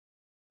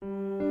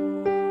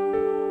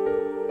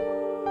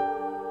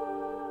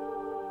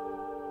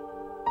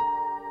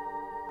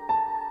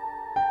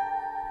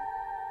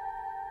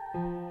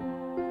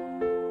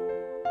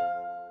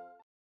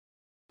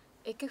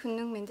Эки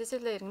хүннің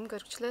мендезелерінің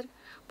көргүчлөр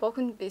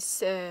богун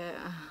біз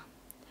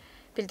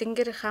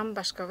билдингер хам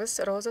башкагыз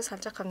Роза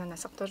Салчаковна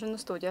Насык-Доржуну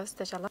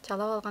студиясында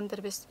жалап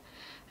алгандыр біз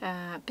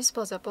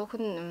болса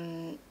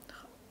богун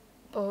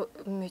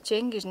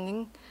мүчен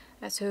кишинин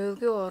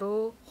сөөлгү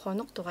ору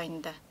хонук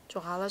тугайында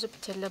жогалажып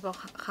челле бо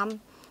хам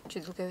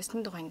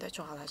жүдүлгөбүстүн тугайында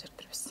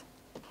жогалажырдыр біз.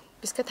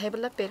 Бизге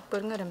тайбырлап берип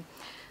көрүңөрүм.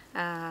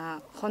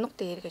 Хонук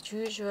дээрге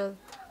чүйжүл,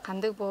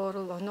 кандык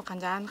боорул, ону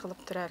канжаан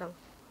кылып турарыл.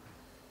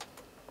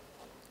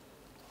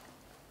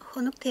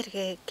 Хонук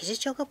дээрге киши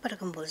чогуп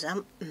барган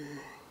болсам,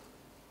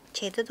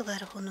 чейди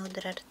дугар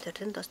хонуудурар,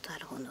 төрдүн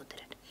достары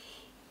хонуудурар.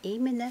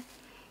 Именно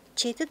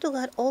чейди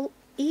дугар ол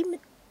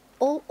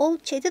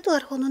чейди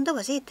дугар хонунда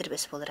баса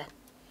еттербес болуран.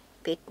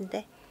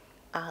 Бетинде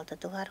алды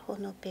дугар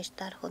хону,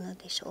 бештар хону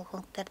дейши ол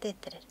хонуктарды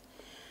еттерер.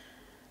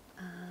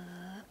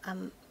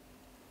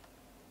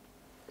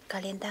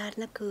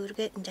 Календарны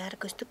көрге жары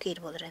көстүк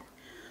кейр болуран.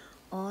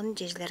 Он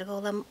жежлерге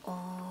олам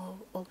ол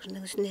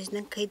күнүн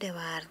үстүнөн кыйда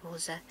бар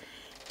болса,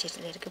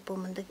 жежлерге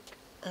бумунду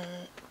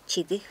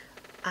чиди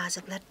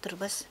азыклар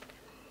турбас.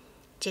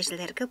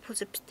 Жежлерге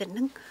болса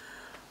бистердин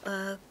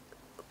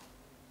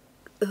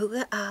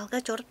өгө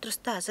алга жоруп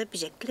туруста азы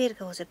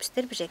бижектилерге болса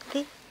бистер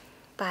бижекти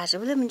бажы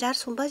билем жар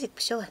сунбаз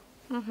экпишева.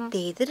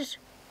 Дейдир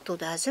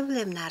тудазы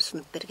билем нар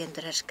сунуп берген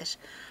дурашкаш.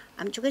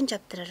 Амчуген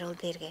жаптырар ол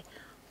дерге.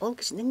 Ол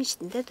кишинин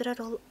ичинде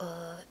турар ол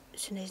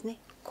сүнөзүнө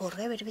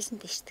корга бербесин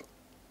дейишти.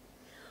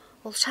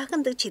 Ол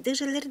шагындык чидик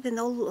жерлерден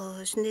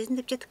ол сүнөзүн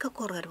деп жетикке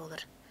коргар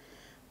болор.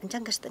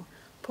 Анчангаштын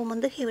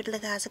помунда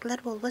хебирлеги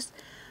азыклар болбас.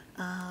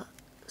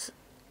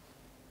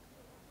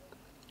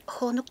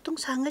 Хонуктун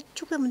саңы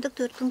чуга мындык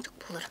төртүнчүк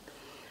болор.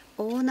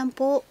 Онан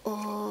по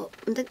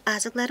мындык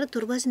азыклары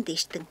турбасын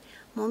дейиштин.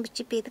 Мон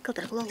бичи беди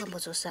кылдыргыл болгон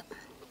болсо.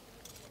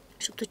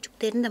 Шу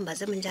тучуктеринден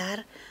база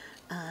мынжар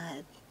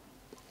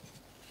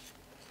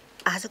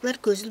азыклар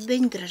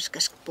көзүлбөйүн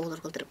дурашкаш болор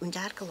кылдырып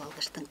мынжар кылып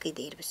алгачтын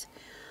кыйдейбиз.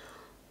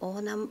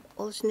 Онан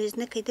ол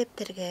сүнөзүнө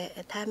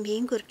кыйдептерге та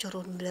мейин көрүп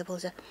чорунун биле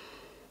болсо.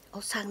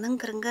 Ол саңнын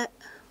кырынга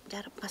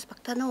жар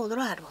маспактаны олор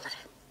ар болор.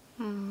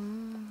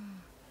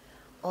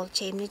 Ол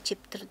чейимни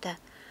чиптирда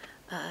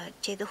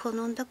чейди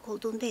хонунда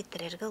колдуунда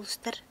эттерерге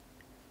улустар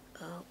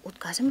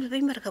уткасын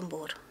билбейм барган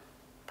боор.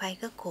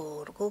 Пайга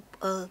коргуп,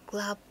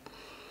 ыглап,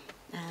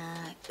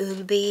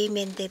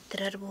 өлбеймен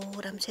дептирер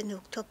боорам сени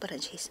уктоп баран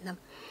чейсинам.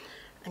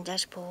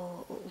 Анжаш по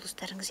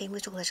улустарың сеңме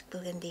чоглашып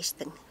келген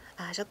дейштің.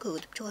 Ажа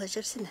көгіліп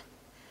чоглашырсыны.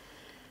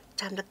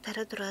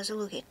 Чамдықтары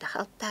туразылу кетті.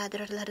 Халта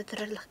дұрарлары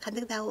турарлық.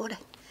 Қандық да орай.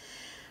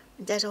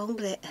 Анжаш оң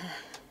біле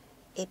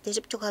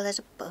ептежіп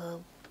чоглашып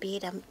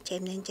берам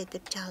чемнен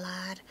жетіп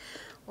чалар.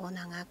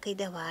 Онаңа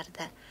кыйда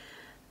барды.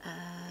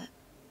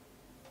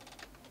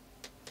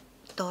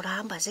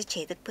 Доран базы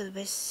чейдік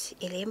білбес.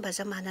 Елен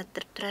базы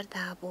манаттырып турар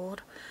да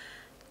бор.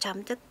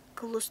 Чамдық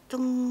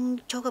кылустың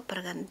чоғы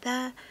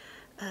барганда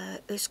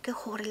өске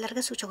хорыларга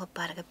су чоғып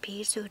барга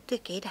пейір сөйті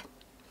кейді.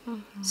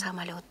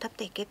 Самолеттап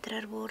текеп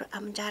тұрар бор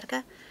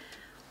амжарға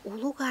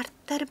улу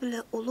қарттар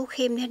білі улу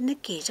хемлеріне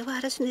кейжі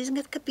бары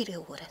сүнезін әткі бірге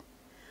көрін.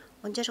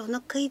 Онжар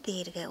оны кый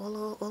дейірге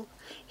ол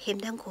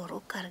хемден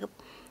кору қарғып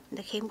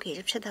хем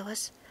кейжіп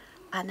шадавас.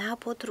 Ана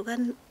по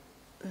тұрған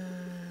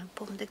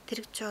помдық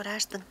тірік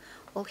чораштың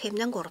ол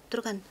хемден корып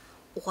тұрған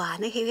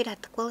уғаны хевер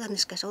аттық болған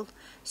ішкаш ол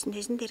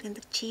сүнезін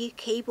дергендік чиі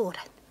кей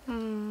борын.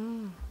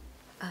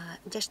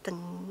 Жаштың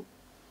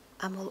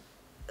амол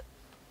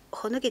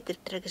хону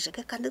кетириптер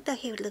кишиге кандык да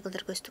хебирле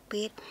кылдыр көстүк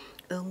бер,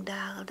 өңдө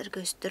агылдыр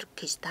көстүр,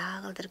 кизде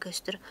агылдыр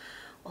көстүр.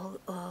 Ол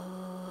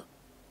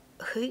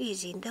хөй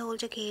кезинде ол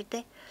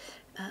жакерде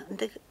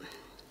ындык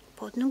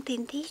поднуң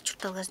тенди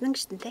чурталгасынын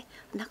кичинде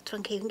нак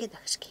туран кебинге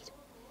да кишкер.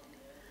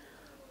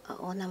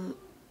 Онам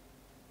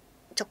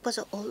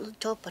чокпосо ол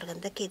жооп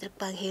барганда кедирип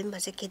баг хебин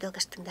баса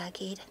кедалгаштың да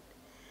кейрен.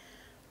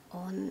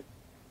 Он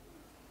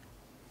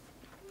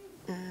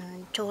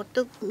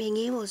чортук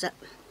меңе болса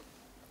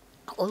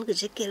ол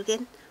киши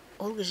келген,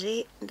 ол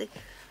киши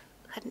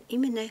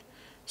именно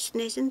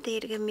сүнөзүн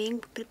дейирге мен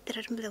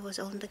биктирерим биле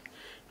болса олдук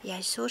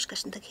яйсош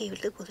кашындык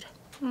хебилдик болор.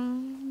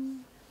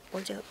 Ол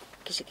же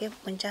кишиге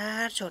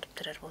мынжар чоруп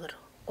турар болор.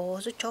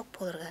 Оозу чок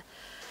болорга,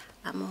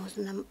 ама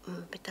оозунан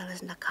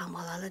беталасында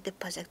камалалы деп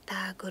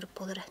базакта көрүп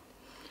болор.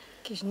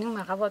 Кишинин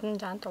мага бодун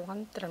жан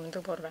толгон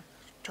турамындык борба.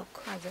 Чок.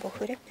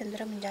 Охуректен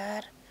тура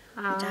мынжар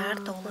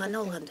толганы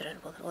олгандырар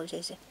болор. Ол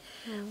жеси.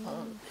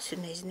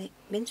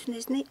 Мен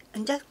сүнөзүнө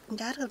ынжар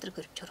кылдыр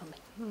көрүп чорумай.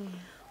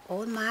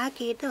 Ол маа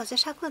кейди оса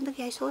шакландык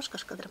яйсош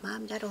кышкылдыр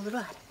маам жар олор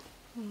бар.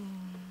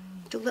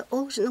 Чугла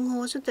ол жынын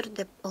оозу тур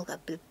деп олга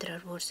билип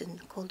турар борсун.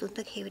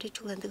 Колдунда хебири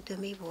чугландык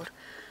дөмөй бор.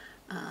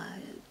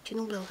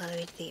 Чунун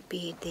болгалы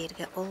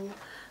бирдерге ол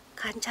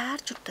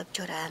канчар чуртап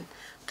чоран,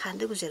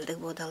 канды güzelдик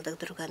бодалдык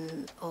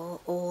турган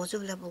оозу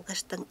биле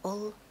болгаштың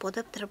ол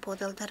бодап туруп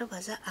бодалдары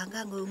база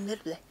аңга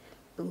өңнөр биле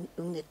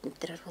өңнөтүп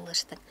турар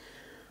болгаштың.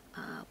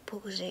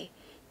 Пугже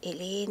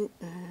элен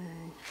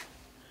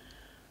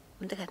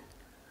мындаган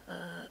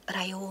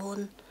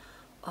район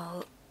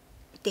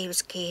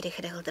Девскейре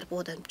хрегылдыр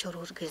бодан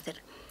чорур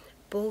кездер.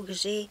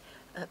 Пугже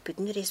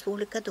Bütün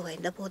Respublika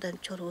doyunda bodan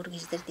çorur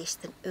gizdir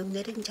deştin.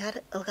 Önlerin jar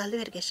ılgalı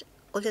vergeç.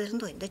 Olların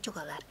doyunda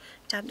çoğalar.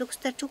 Çamda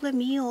kustar çoğla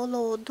mi ol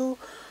oldu.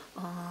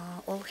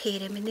 Ol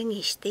hereminin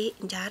işte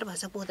jar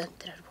baza bodan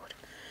tırar bor.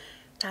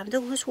 Çamda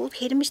kus ol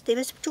herim işte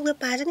ve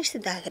çoğla bazın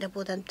işte dahire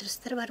bodan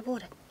tırstır var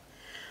bor.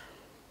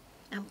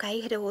 Am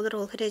kay here olur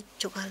ol here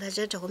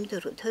çoğalaca çoğum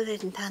durur.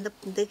 Törerin tanıp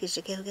ındı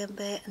kişi gelgen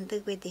be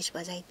ındı be deş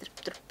baza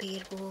ittirip durup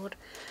bir bor.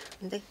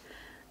 Indı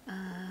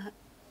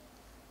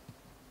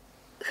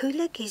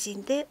Höylə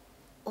gezinde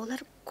olar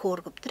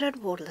korkup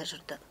durar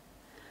borlaşırdı.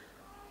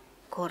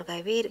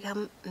 Korgay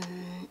vergem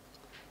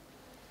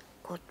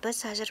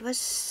korkbas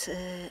hazırbas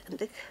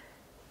ındık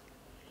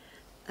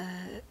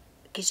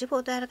kişi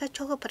podarga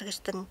çoğu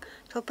pargıştın.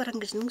 Çoğu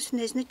pargıştın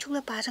sünesine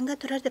çoğla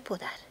paşanga durar de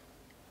podar.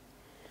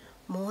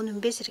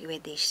 Moğunun bezir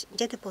gibi deyiş.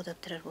 Jade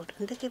podap durar bor.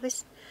 Indık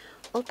ebes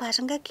ol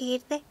paşanga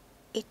girdi.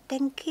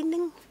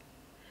 Ettenkinin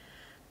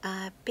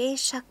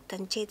 5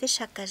 şaktan 7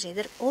 şakka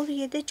jedir. Ol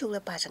yedi çoğla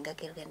paşanga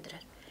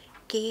gelgendirer.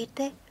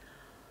 Girdi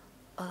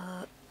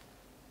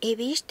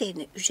evi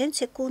işteyini üjen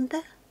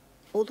sekunda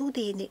olu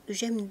deyini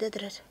üjeminde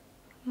durar.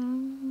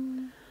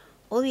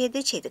 Ol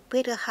yedi çedik.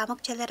 Bir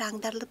hamakçalar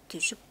angdarlıp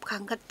düşüp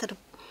kangırtırıp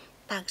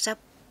takşap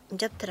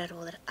durar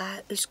olur.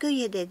 Üskü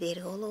yedi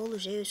deri ol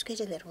üje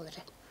üskeceler olur.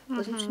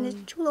 Onun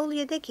için çoğla ol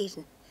yedi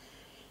girin.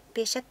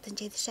 5 şaktan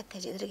 7 şakka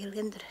jedir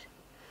gelgendirer.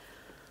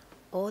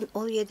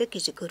 Ol yedi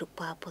kişi görüp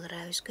bağып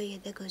olur. Üskü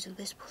yedi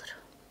gözülbes bulur.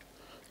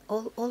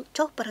 Ol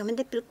çok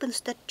paramende bilip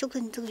usta çok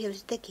ıntık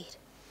yevzide gir.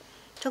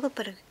 Çok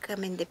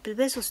paramende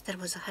bilbes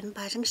ustar boza han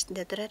başın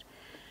üstünde durar.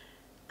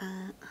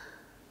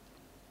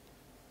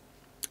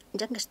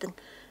 Jangasın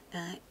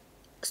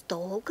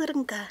stol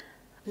kırınca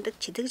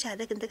ındık çidik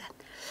jadak ındık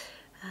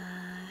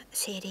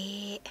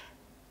seri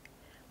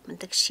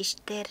ındık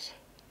şişler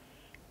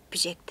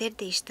büjekler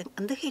değiştin.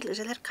 Indık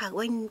hilirler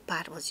kağıyn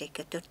par olacak.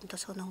 4.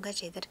 sonunga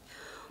jedir.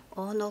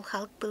 Ol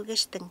halk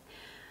bilgeçtin.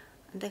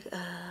 Indık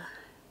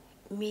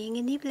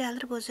Meni ne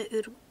bilir boza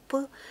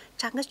bu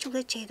çangas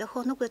çuğla çeyde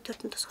honu bu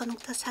 4.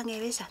 sonunda sang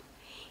evesan.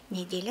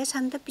 Ne dile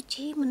sanda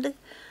biçi mındık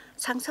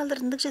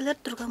sangsallarındık jeler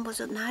durgan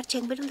boza nar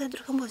çengberinde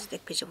durgan boza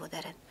dek biçi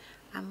bodaran.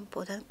 Am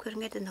bodan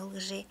körüngerden ol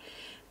gıje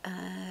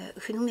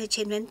hününe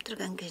çemlenip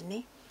durgan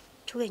gizne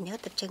çuğla ne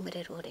atıp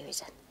çengberer or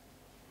evesan.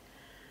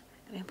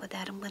 Men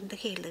bodarım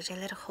bandık helir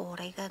jeler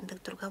horayga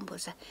andık durgan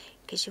boza.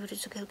 Keşi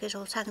virüsü gelge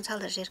ol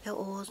sangsallar jerge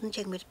oğuzun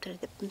çengberip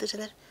durur dep bındık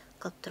jeler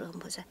kalıp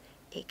durgan boza.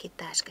 Eki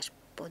taşkış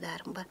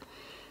bodarım ba.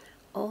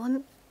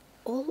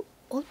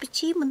 Ol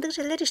biçi mındık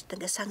jeler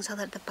iştenge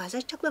sangsalarda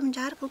baza çaklamın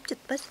jar kılıp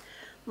çıtmaz.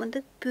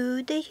 Mındık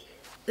büyüde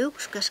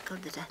öküşkaş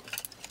kıldıran.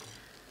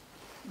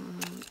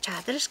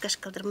 Çadır işkaş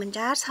kıldırmın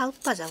jar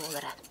salıp baza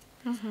olaran.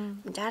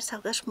 Jar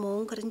salgaş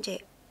moğun kırınca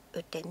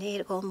ötene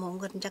ergon moğun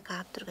kırınca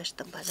kağıp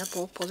durgaştın baza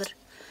bop olur.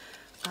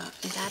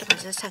 Jar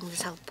baza sanglı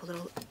salıp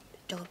olur.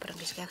 Çoğu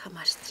pırıngışka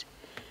kamarstır.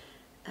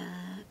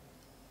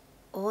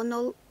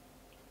 Ol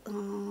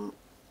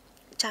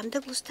Çamda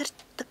gustar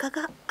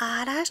tıkaga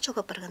araş çok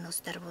apargan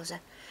ustar boza.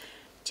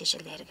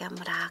 Çeşelerge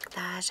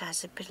mırakta,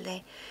 şası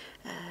birle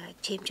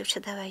çemçip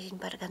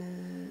şadavayın bargan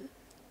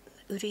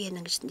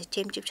ürüyenin içinde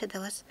çemçip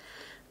şadavas.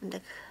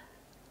 Ondak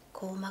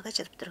komaga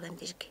çarp durgan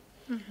dizki.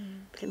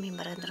 Bilmem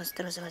baran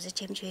ustar boza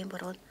çemçiyen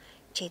baron.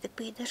 Çeydik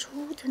beyda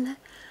şuduna.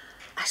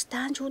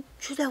 Astan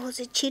şuda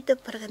boza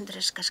çeydik bargan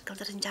dırış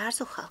kaşkaldırın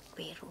jarsu halk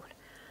berur.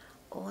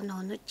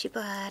 Onu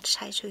çibar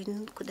şay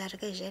suyun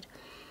kudarga ejer.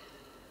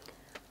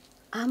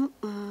 Am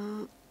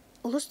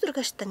ulus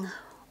durgaştın.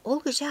 Ol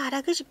gıcı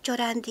arağı jip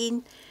çoran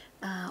deyin.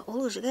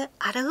 Ol gıcı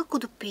arağı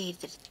kudup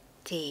beydir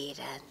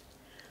deyiren.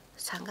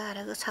 Sanga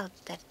arağı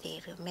salıptar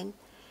deyirim men.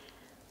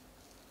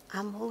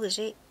 Am ol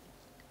gıcı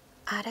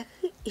arağı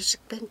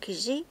işik ben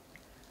kıcı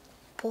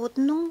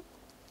podunun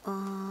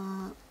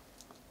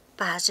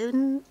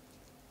bazın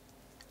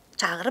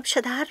çağırıp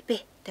şadar be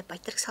de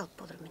baytırık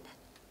salıp olur menen.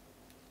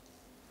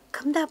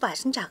 Kimda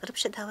bazın çağırıp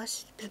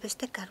şadavas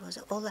bilbestek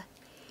karvazı ola.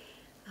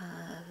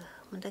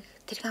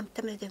 Mındık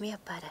tirgamtam ödeme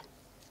yaparan.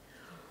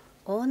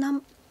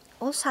 Onam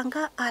ol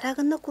sanga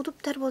aragında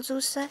kuduptar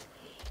bozulsa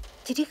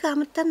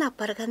tirgamtan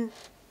yapargan.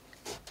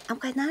 Am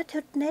kaynar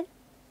törtner.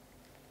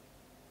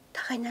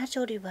 Ta kaynar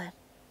çoruy var.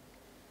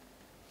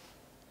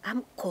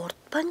 Am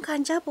kortpan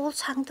kanca bol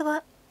sangda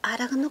va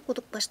aragında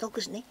kudup başta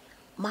kızne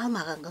mal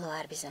magangılı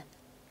var bizden.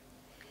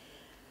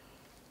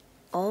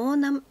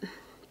 Onam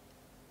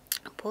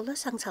pola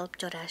sang salıp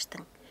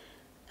çoraştın.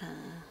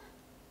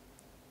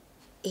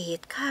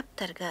 Et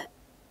kaptarga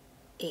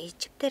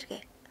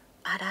çipterge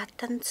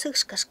aratan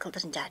sıkışkaş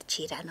kıldırın jar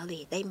çiran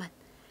oluyor dayman.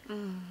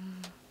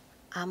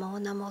 Ama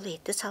onam ol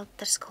eti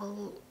salıptır skol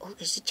ol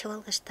gışı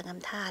çıvalgıştın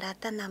ta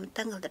aratan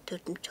namıttan kıldır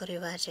törtüm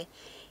çoruy var je.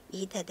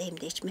 İyi de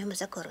deyim de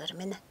içmemize korgar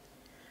mene.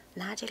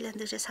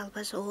 Nacilendirce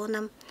salbaz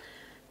onam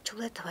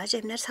çuğla tava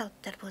jemler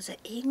salıptır boza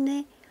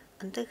eğne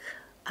ındık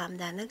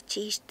amdanık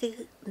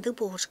çiğişti ındık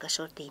boğuşkaş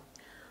ordayım.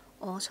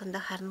 O sonda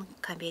harın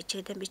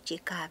kamiyetçiden bir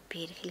çiğka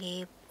bir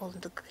hilip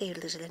olunduk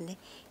kıyırlıcılarını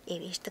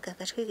evi işte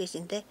kakaş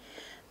köygesinde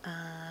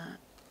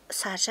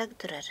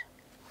sarşak durar.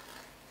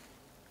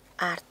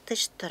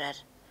 Artış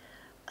durar.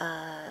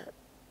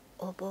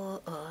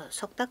 Obo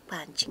soktak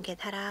pançinge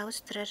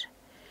tarawıstırır,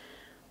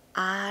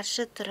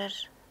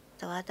 ağırşıtırır,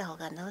 dava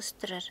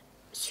dalganıstırır,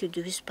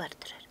 südüvüs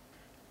bardırır.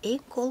 En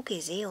kol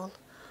gezi ol.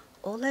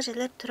 Ola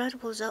jeler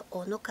turar bolsa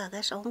onu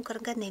kagaş, on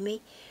kırınga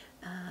nemey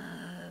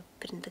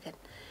birindigen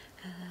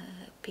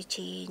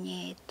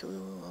pеченье,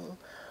 tul,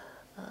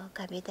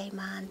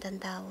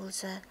 kabedaymandan da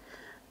bolsa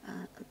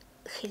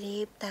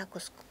хлеб da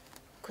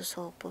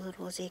kusok bulur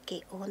bolsa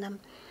ki onam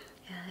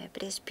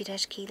biraz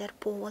piraşkiler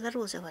poğalar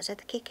bolsa vaza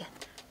da keken.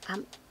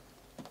 Am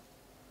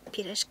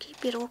piraşki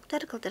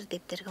piroglar kıldır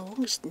depterge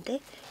onun içinde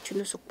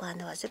şunu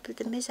sukpanı vaza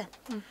bildirmezsen.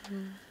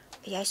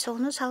 Yay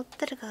sonu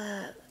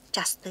salttırga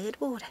jastır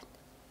boğuran.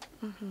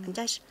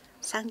 Jaş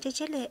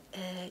sangcecele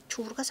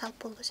çuğurga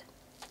salp bolgasa.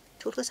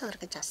 Çuğurga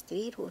salarga jastı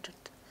bir boğurdu.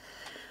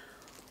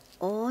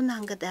 O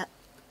nangıda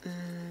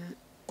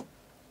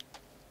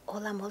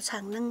olam ol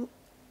sangның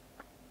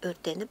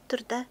örtenip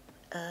durda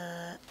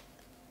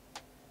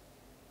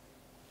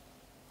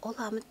ol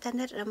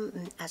amıttanır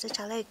azı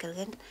çalay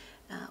kırgın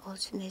ol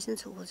sünesin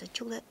soğuza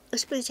çuğla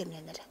ıspır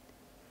zemlenir.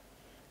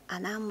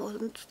 Anam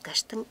olun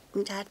tutkaştın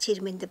jar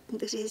çirmende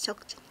bir çok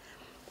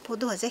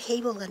podu vaza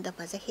hey bolganda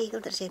vaza hey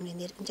kıldır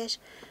zemlenir. Jaş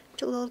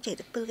çuğla ol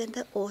jedik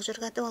bilgende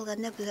oğuzurgada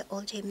olganda bile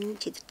ol zeminin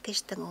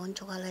çidirtkeştin on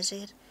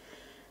çoğalajır.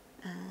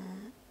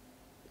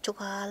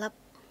 Çoğalap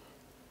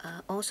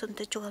o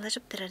sonunda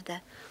çoğalaşıp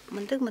durarda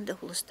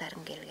mındık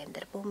ulusların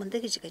gelgendir. Bu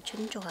mındık içige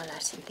çün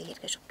çoğalarsın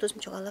deyirge şoptuzun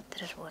çoğalap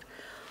durar var.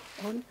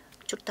 On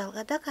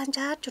çurtalgada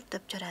kancar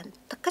çurtap çoran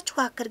takka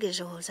çoğakır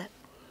gezi olsa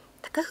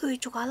takka hüy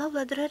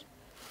çoğalapla durar.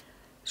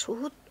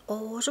 Şuhut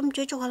oğuzum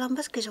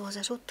çoğalanmaz gezi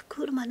olsa şuhut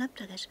kırmanap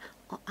durar.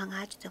 O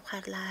ağaç da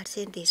harlar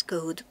sen deyiz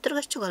kövdüp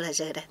durgaş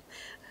çoğalaşıran.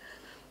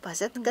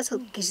 Bazen takka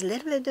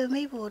geziler bile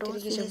dömeyi var.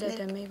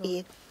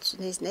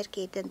 Sünesler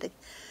keytendik.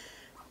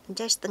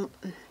 Jaştın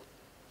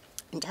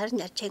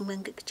jarın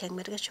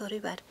çengmerge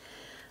şori var.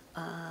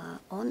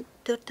 On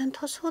törtten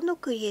tosunu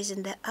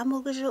kuyezinde ama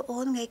gıcı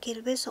onun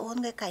kelbes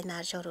onun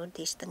kaynar şorur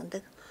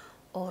deştindik.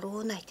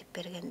 Oruğun aytıp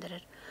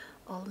bergendirir.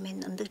 Ol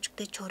men ındık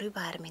çükte şori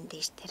var men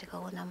deşterge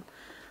onam.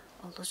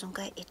 Ol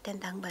uzunga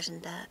etten dağ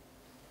başında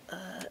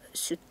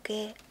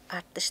sütke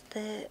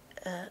artıştı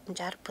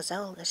jar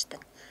pıza olgıştın.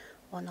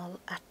 On ol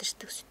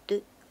artıştık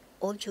süttü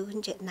ol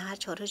çügünce na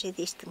şorur je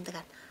deştindik.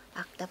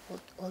 Akta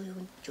ol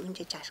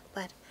çügünce çaşık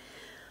var.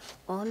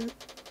 On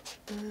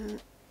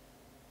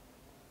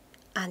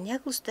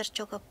anyak uluslar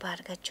çok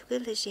parga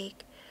çökelecek.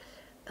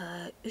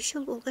 3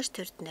 yıl olgaç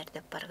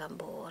törtünerde pargan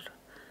bol.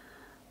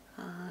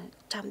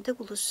 Çamda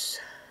ulus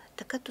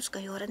taka tuska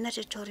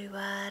yoranlarca çori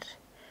var.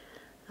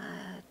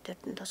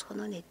 Törtün dos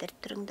konun eder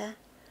türünde.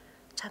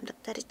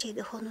 Çamdıkları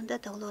çeydi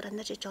konunda da ol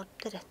oranlarca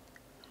çorp deren.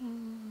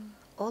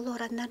 Ol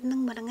oranlarının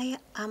marangaya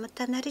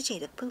amıttanları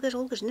çeydik. Pılgır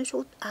olgıcını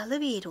şu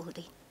alı bir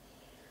oldu.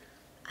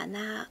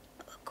 Ana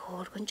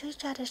korkunca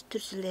çarış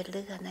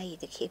türsülerlik ana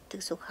yedik.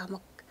 Heptik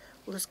soğamak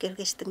ulus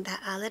gelgeçtin da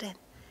alırın.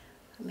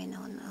 Men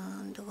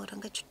onu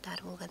oranga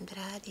çuttar bolgandır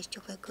ha. Deş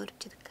çok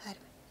görüp çedik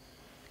karım.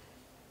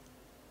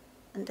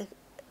 Onda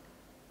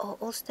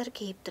olstar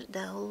keyiptir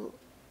da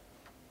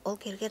ol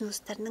gelgen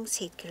uluslarının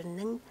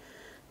setkilinin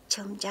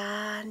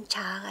çımcan,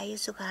 çağayı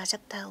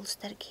suğaşıp da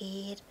uluslar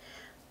keyir.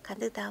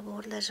 Kandı da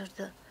borlar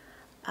jurdu.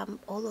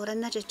 Ol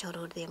oranlarca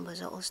çorur diyem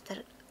boza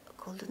uluslar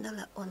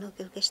koldunda onu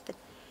gelgeçtin.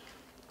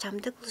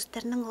 Çamdık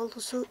uluslarının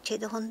olusu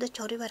çeyde honda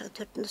çori var.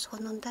 Törtünde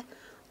sonunda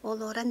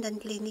ol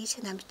orandan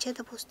dileniysen ama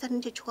çeyde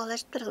postarınca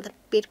çoğalaşıp duraldır.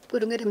 Berip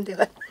görünürüm de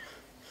var.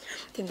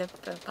 Tinde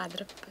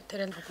padırıp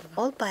törel olur.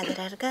 Ol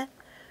padırarga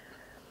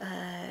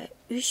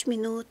 3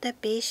 minuta,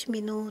 5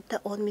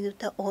 minuta, 10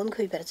 minuta, 10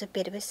 köy berze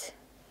berbes.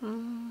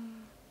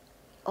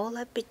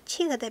 Ola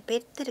bitçi kadar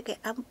bertirge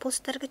ama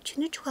postarga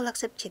çünü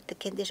çoğalaksıp çetti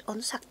kendiş.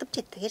 Onu saktıp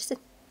çetti gersin.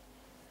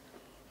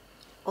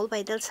 Ol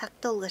baydal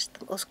saktı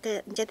olgaçtın.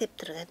 Oska cadep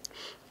durgan.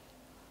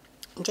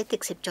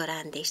 Jetik sip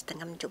çoran deştin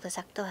ama çok da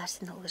sakta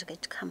varsın olgırga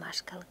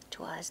kamaşkalık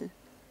çoğazın.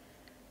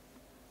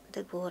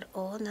 Da gor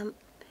onam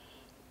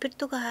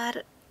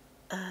Pirtugar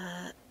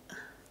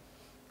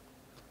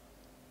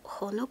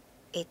honuk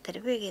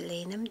etirbe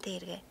geleynim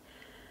derge.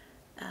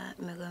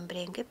 Mögön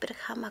birenge bir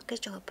hamakka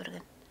çoğu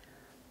birgin.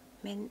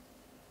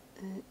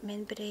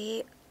 Men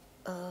bire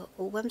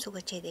ugam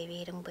suga çeyde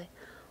verim bu.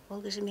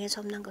 Olgırga men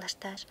somnan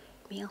glaştaş.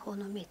 Men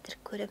honum etir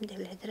körem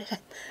devledir.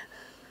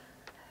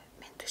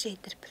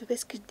 Şeydir,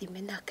 bilbes girdiğim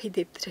ben akı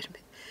deptirir mi?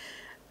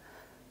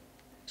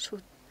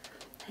 Şu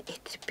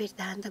etirip bir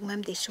dağındık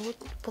mem de şu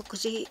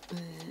pokuzi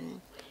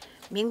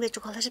men de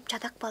çoğalaşıp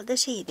çadak balda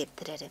şey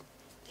deptirerim.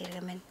 Derge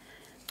men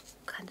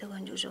kandı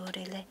gönce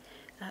zorele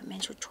men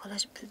şu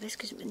çoğalaşıp bilbes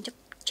girdiğim ben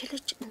çele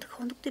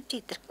konduk dep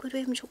çeydir.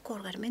 Körüyüm şu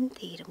korgar men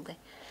deyirim be.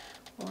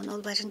 Onu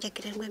ol başınca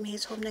girerim be men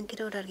somdan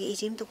gire orarga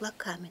ezeyim tuklak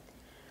kamen.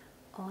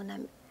 Ona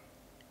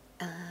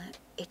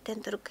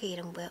etten durup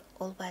kıyırım be.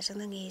 Ol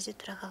başının ezi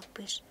tura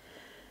kalkmış.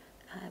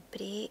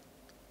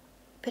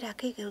 Bir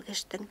akı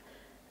gelgeçtin.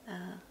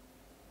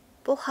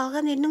 Bu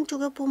halgan elinin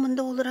çoğu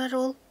pomunda olurar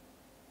ol.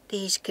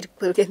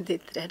 Değişkirik bölgen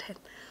dediler.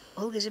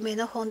 Ol gizim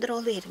meni hondur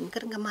ol erim.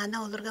 Kırınga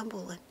mana olurgan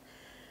bolgan.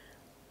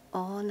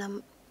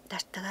 Onam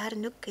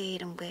daştagar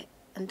nükkeyirim be.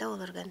 Anda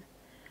olurgan.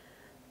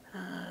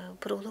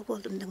 Buruluk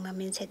oldum dыңma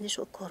men seni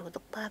şu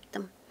korguduk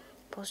paptım.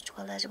 Post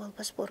çukalajı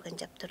bolbas borgan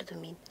japtırdım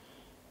men.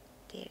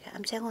 Dege.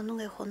 Am sen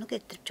onun onu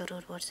getirip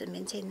jorur borsun.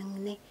 Men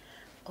senin ne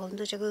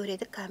oldu jaga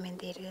öğredik kamen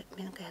dege.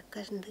 Men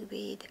kayakkasındı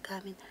beydi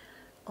kamen.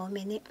 O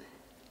meni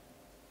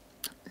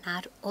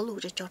nar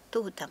oluca jortu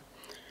udam.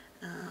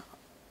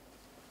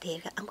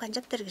 Dege. Am kan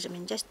japtırgıcı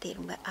men jas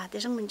derim be.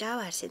 Adışın mınca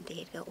varsen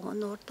dege.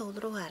 Onun orta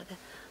oluru varga.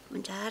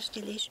 Mıncar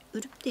jeleş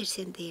ürüp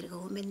dersen dege.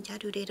 O men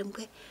jar ürerim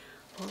be.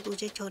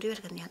 Oluca jori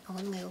vergan yan.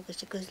 Onun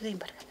ayogıcı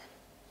gözleyin bargan.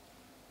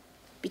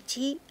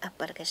 Bici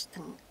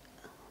apargasın.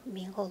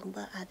 Men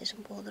olumba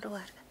adışın boluru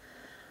varga.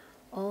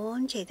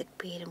 On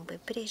jedik berim be.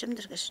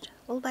 Birejimdirgis.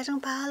 Ol başın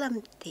pahalam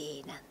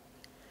deyinen.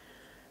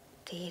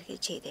 Dege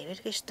jede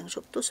vergistin.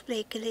 Şup tus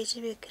bile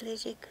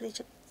kelece.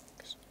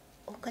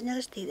 O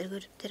kanagis deydir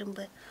görüpterim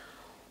be.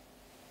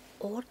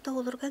 Orta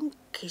olurgan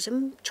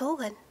kezim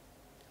çoğan.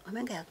 O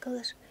men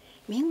gayakılır.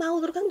 Men ma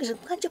olurgan kezim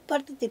kançıp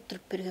bardı deyip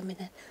durup bergen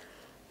menen.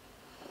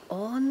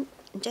 On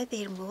ja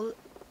derim bol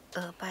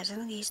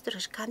başının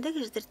iyistir. Kanda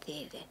gezdir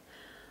deydi.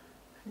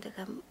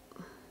 Degam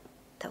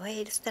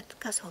tavay elistart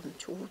kasalım.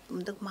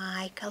 Çuğumduk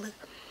maaykalı.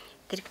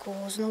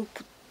 Trikozunun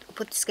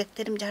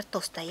putiskeklerim jar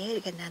tostaya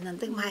ergen.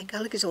 Anandık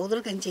maaykalı kez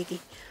olurgan jedi.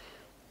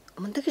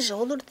 Mındık kez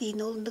olur deyin.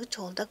 Olundık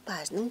çoğuldak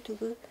başının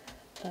tügü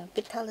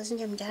bir talasın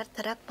jem jar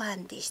tarak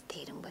bağın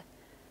deyisteyrim be.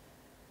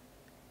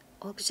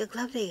 O güzel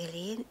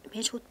geleyin.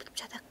 Men şut bilip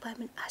çatak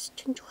bağımın az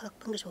çün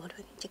çoğalakpın kez olur.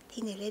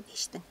 Çektiğin ele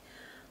deystin.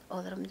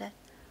 Olurum da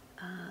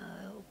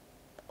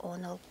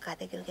onu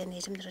kada gelgen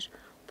ezimdir.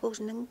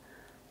 Boğuzunun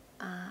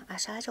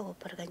aşağı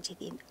çoğup bargan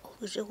jediğin. O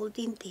güzel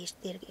olduğun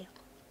deyisтерге.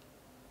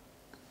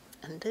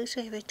 Andı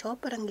şeyve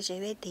çoğup bargan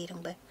şeyve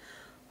deyrim be.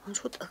 On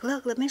şut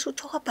ıgla men şut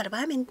çoğup barba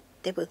men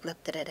dep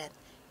ıglap duraran.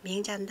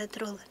 Men janda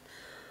dur olgan.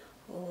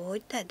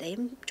 Oy da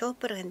dayım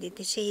çoğup bargan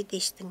deydi şey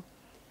deystin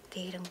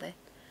deyrim be.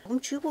 Oğum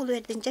çüyüp olu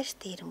verdin jas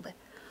deyrim be.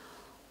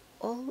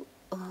 Ol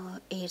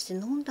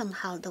ersin ondan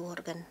halda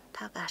organ.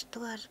 Tak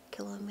açtı var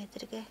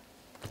kilometrege.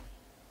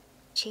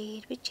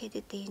 Çeyirbi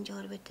deyin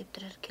jor betip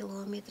durar.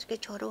 Kilometrege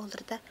çoru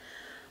olur da.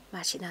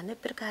 Maşinanı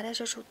bir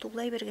karaja şu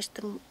tuğlay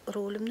bergestim.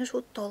 Rolümünü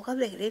şu tolga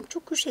bilerim.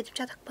 Çok güç edip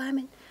çatak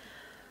bağımın.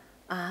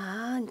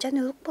 Can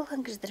ölük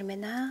bolgan kızdır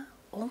men ha.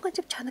 Ongan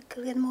jep çanık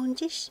kılgen mon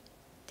jiş.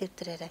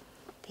 Dep duraran.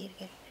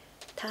 Derge.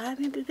 Ta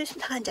men bilbesin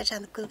taganca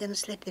çanık kılgen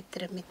ıslar dep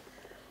duram men.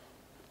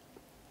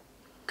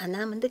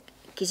 Anamındık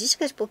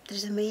kizişkaş bop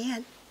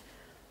durzamayan.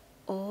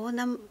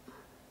 Onam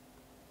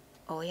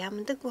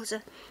oyamındık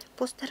bolsa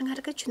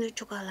postlarınarga çünü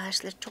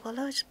çugalaşlar.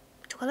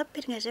 Çugalap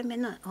bergence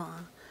men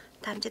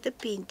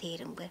tamjatып beyin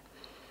deyrim be.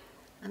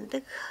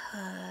 Andık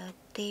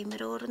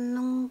demir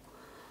orunun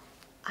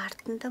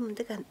artında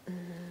mındık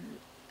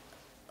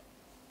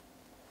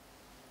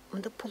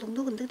mındık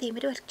pulumdu gındık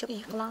demiri var.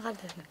 Kılağal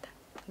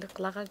demir.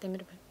 Kılağal demir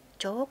be.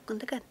 Çok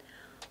gındık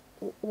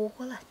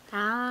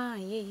oğulan.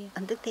 Iyi.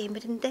 Andık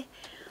demirinde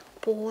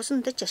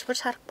boğazında çeşpir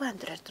sarık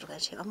bağındırar durgan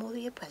şey. Ama olu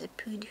yapazı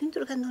püydüğün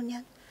durgan onu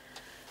yan.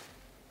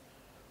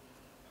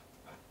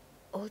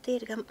 Ol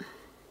dergam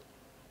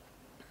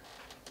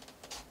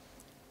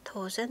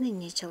tozan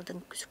inne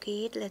çaldın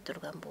küskeyirle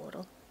durgan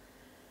borul.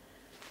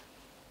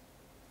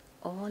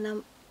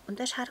 Onam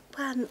onda sarık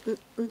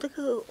bağındık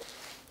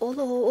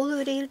olu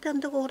öreyldi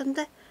andık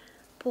orunda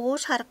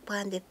boğaz sarık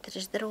bağın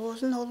deptirizdir.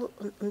 Oğuzun olu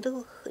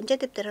andık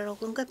ince deptirer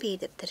oğlunga bey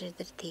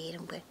deptirizdir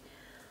deyirim be.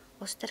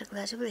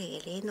 Ostarıklazı bile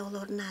geleyin,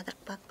 olurun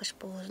adırk bakmış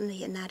boğazın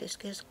yenar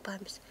üske yüzük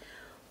bağımız.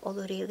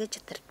 Olur erge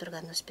çıtırıp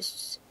durganız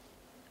biz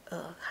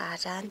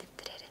hazan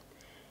deptireren.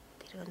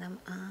 Der onam,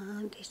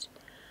 deyir.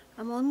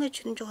 Ama onun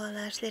için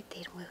çoğalarsılar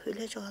derim.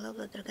 Öyle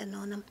çoğalap durgan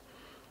onam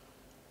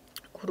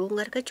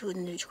kurunlarga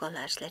çoğunlu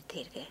çoğalarsılar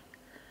derge.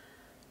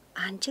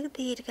 Ancak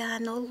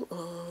derge ol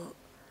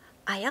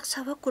ayak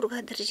sava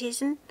kurgadır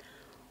jesin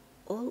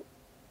ol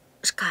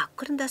şkak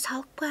kırında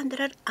salık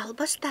bağındırar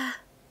albasta.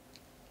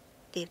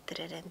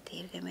 Deptireren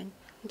derge men.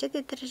 Ince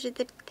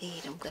deptiricidir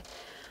derim ki.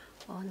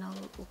 Onu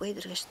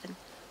uğaydırgıştın.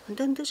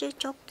 Ondan da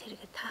çok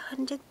derge.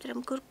 Tahan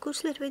deptirem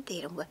kurslar ve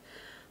derim ki.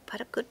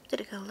 Parap görüp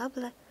derge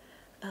alabla.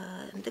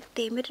 Indık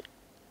demir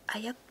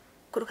ayak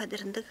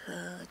kurgadırındık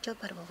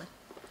çok var boğun.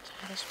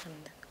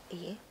 Araşmandık.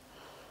 İyi.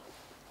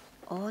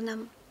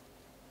 Onam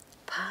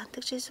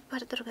pahandık jesi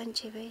bardırgan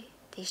çeve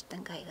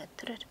deşten kaygat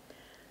durar.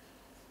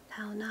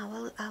 Ta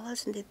onu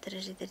avalsın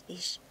deptiricidir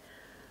deş.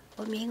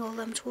 O men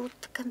oğlam şu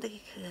tıkandık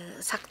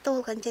sakta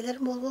olgan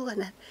jelerim bol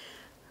bolganan.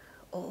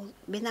 O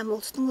benam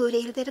olsun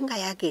öreylderin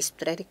kaya kesip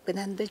durarik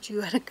benan da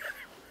jüvarın.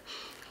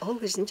 Ol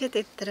güzünce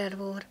deptirer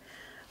bor.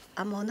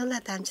 Ama onu la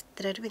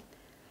tanjıttirer ben.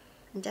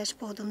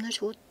 Jaş boğdumdan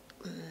şu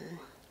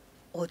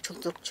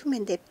oçuldukçu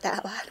men dep da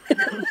var.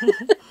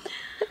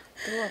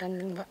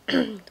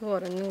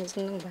 Doğranın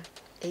uzunluğu var.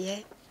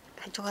 İyi.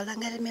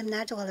 Çoğalangar mem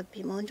na çoğalap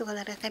bim. On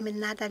çoğalara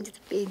kamen na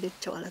tanjıtıp beyin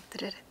dep çoğalap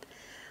durar.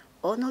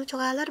 Onu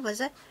çoğalar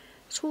baza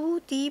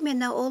şu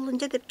dimena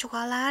olunca dep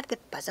çoğalar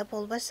dep baza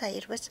bolbas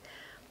sayırbas.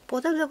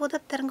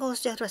 Bodap tarınga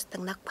os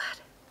jarvastın nak var.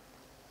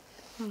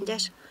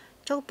 Jaş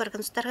çok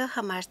bargınstарға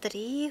хамаштыр,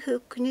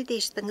 күні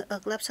дейштің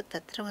ұғылап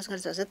сықтаттыр, өзіңір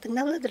зозы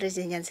тыңнавладыр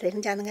өзенен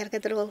сілерін жаның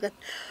арғадыр олғын.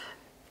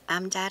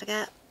 Амжарға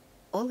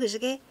ол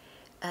күзіге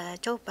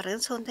çok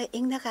bargın sonunda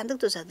еңді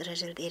қандық тұзадыр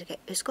әжілді ерге.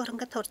 Өз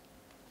көрінгі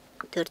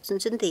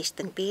төртсінсін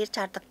дейштің, бейір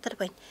чардықтыр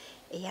бән.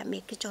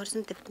 Мекі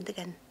жорсын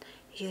тіптіндіген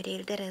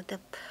жөрелдер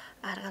ұдып,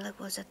 арғалық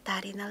болса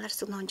тариналар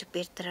сұн онжық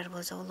берттірер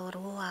болса, ол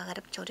ору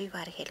ағырып жорый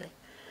бар келі.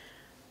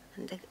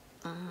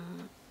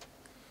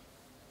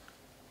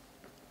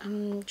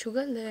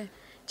 Чугалды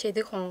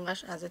чейдік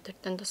қоңғаш, азы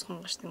түрттен дос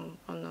қоңғаштың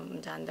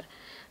оны жандыр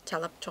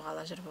чалап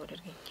чоғала жүр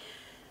бөлерге.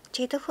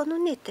 Чейдік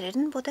қонын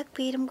еттірерін бодак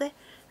бейірімге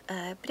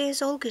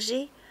бірез ол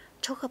күжі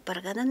чоға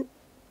барғанын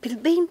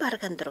білбейін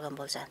барған тұрған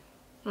болсан.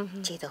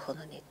 Чейдік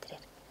қонын еттірер.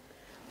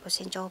 Бұл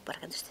сен чоға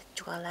барған үсті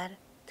чоғалар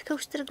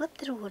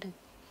тікеуштіргіліп тұру көрін.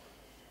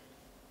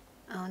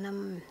 Онам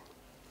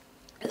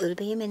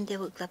өлбеймен де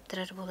ұғылап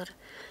тұрар болыр.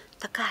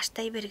 Та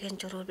каштай берген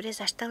жору,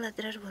 бірез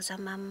ашталадырар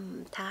болсам,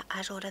 та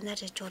аж оранар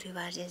же жору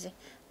бар жезі.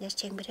 Неш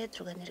чеңбіре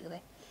тұрған ергі бе.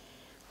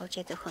 Ол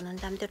жеді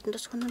қонындам дөртін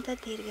дос қонында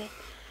дейірге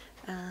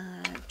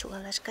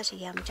чуғалашқа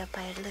жиям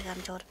жапайырлы ғам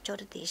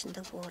жорып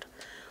дейшінді бор.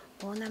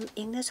 Онам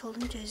еңді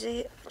солын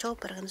жөзі жоғ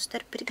барған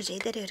ұстар бір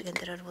күжейдер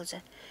өргендірар болса.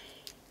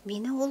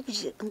 Мені ол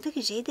ұнды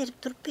күжейдеріп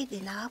тұрып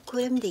бейді, нағап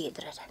көрем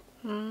дейдірар.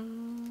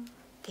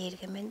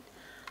 Дейірге мен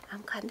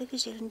қанды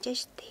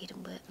күжелінже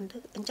дейірім бі,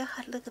 ұнда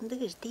қарлық ұнды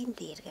күждейін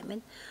дейірге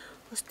мен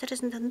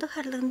ұстырысында ұнды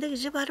қарлығында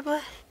күжі бар ба?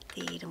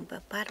 Дейірім бі,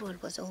 бар бол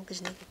болса ол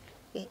күжіне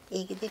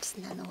егі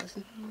дерсінен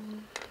олсын.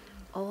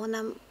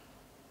 Оғынам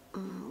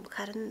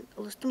қарын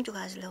ұлыстың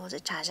жүғазылы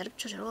олса чажырып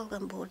жүжір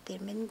олған бұр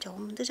дейір. Мен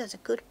жоғымды жазы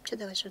көріп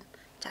жүді башын.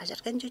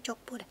 Чажырған жүй жоқ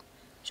бұр.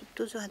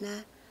 Жұпты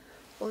zuana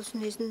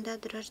olsun özünde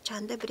durar,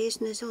 çanda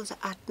biresin özü olsa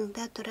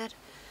артында durar.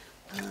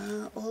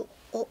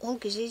 Ол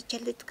кеше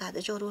челдет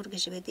кады жорор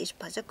кеше беді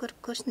испаза көріп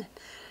көрсін.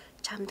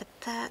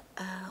 Çamdıkta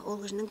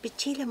ол кешінің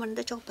бичейлі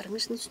мұрында çok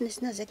барыңыз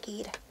үстінесін аза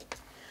кейірі.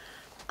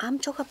 Ам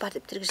çok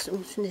апардып тұрғысы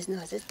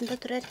үстінесін азасында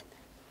тұрар.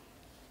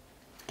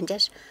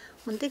 Жаш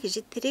мұнда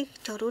кеше терек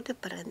жорор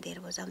деп барған дейір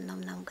бозам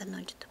нам-намған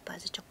ончы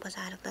тұппазы çok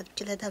база арықладып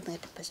жылады алдың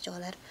етіппазы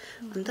жоғалар.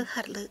 Мұнда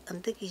қарлы,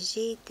 мұнда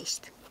кеше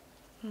дештің.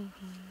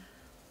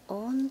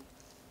 Он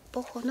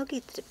bu konu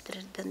getirip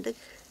durardandık.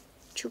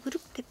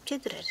 Çukuruk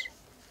tepçe durar.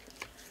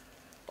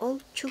 Ol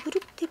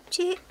çukuruk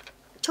tepçe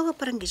çok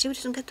aparan kişi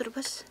birisinde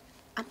durbaz.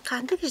 Am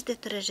kandı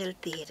kişide durar jel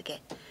deyirge.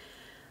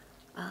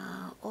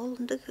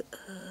 Olundık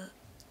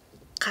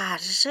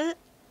karşı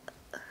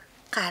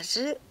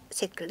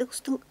setkildi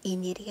kustun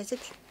ineri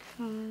gezedi.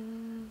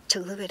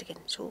 Çıglı vergen.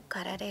 Şu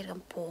karar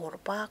ergen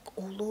borbak,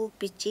 olu,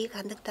 bici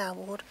kandık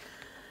tavur.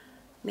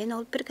 Men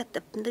ol bir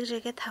kattapındık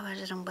jege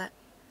tavajırım ba.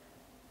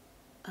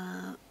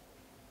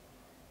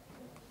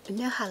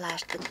 Ne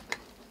halaştın?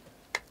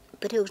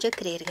 Bir uca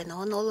kirergen,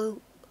 onu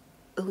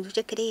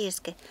uca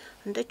kirergen,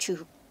 onda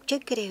çubukça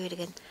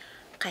kirergen.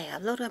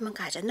 Kayablar hemen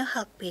kaçanı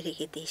halk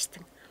belirge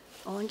değiştin.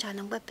 On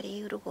canım ba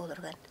bir uruk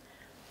olurgan.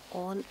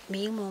 On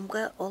benim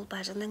omga ol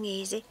başının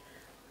ezi,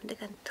 onda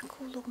kan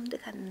tıkılığımda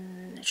kan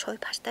şoy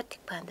paştar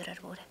tek bandırar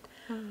boran.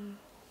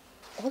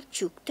 Ol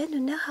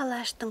çubuktan ne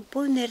halaştın?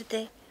 Bu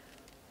nerede?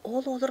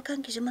 Ol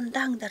olurgan kişimin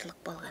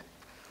dağdarlık bolgan.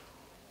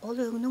 Ol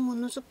öğünün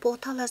unuzu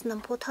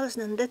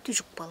potalasından da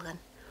tücük bolgan.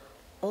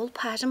 Ol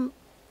paşım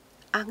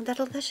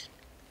аңдарылғыш.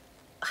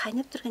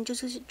 Хайнып тұрған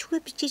жүзі жүгі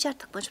бітче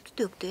жартық башыпты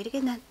дөкті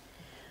өргенен.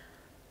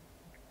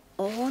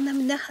 Оғына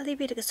міні қалы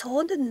берге,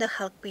 соғында үнді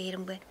қалық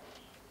бейірім бі.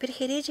 Bir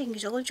хере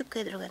женгі жоғыл жүк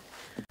кәдірген.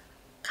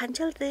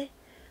 Қанчалды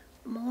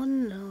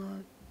мұн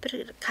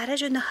бір қара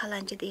жөні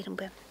қаланчы дейірім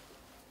бі.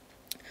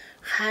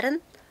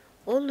 Қарын,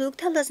 ол өк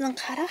таласының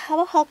қара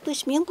хава қалық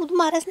өш мен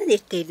бұдым арасынан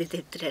ертейді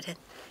деп тұрарен.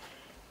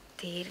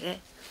 Дейірге,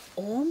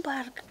 оң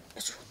бар,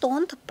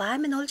 суқтығын тұппа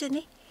мен ол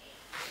жөне.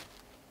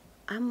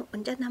 Ам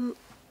онжанам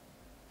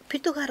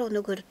пүртуғар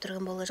оны көріп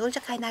тұрған болғыз. Ол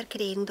жа қайнар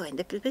керейін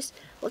дойынды білбіз.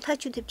 Ол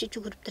тачу деп же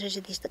жүгіріп тұра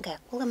же дейстің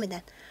қаяқ болған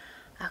менен.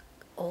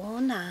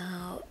 Оны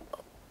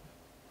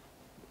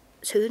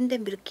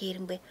сөйінден білік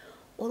керің бай.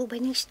 Ол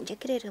ұбайның ішінде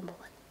керерген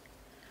болған.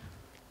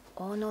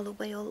 Оны ол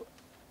ұбай ол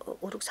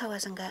ұрық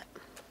савасынға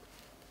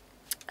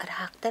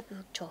рақта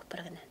білік çoğып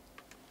біргінен.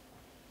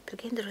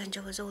 Білген тұрған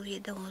жоғыз ол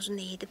еді оғызын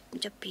едіп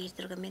жап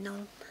бейіздірген мен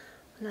ол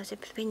онасы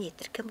білбен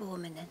етіркен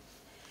болған менен.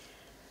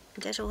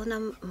 Жаш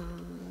онам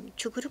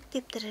чугурук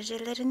деп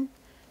дәрежелерін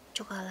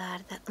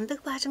чугаларда.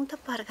 Ындық бажыңда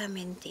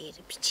баргамен дейір.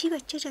 Бичи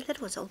бачы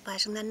жерлер болса, ол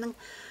бажыңдарының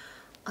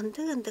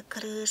ындық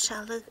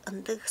кырышалық,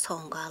 ындық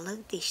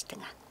соңғалық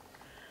дейштіңа.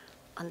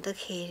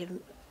 Ындық херім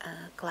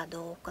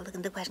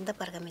кладовкалық, ындық бажыңда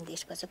баргамен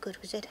дейш баса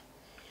көргізер.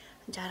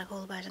 Жарғы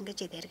ол бажыңға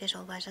жедерге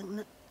жол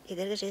бажыңны,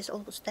 жедерге жез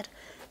ол ұстар,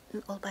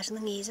 ол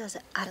бажыңның езі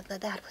өзі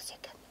арғылады арбыз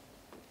екен.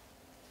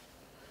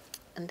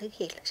 Ындық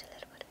херлік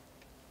жерлер.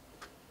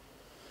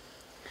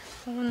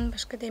 Onun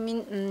başka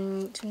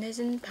demin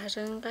tündezin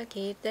paşağınğa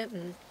giyipde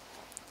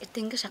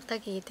ertengi şakta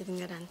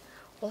giyipdediğinden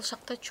ol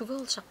şakta çuga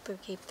ol şakta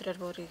giyiptirer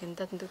var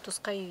egende tündük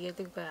tusqa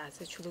üyedik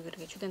bazı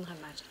çulugerge çuden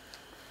hamar.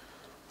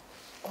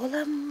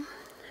 Olam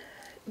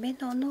men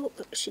onu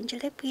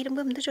şincelep girim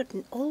bamda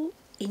jordun. Ol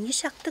ине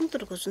шактың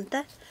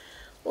тургусунда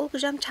ол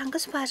кыжам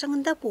чаңгыс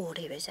бажыңында боор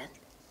эбезен.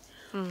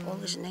 Ол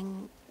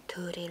кыжынын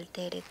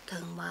төрелдери,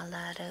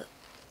 тыңмалары,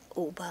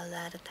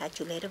 убалары,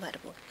 тажулери бар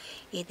бу.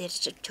 Эдер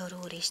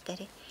чоруур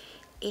эштери.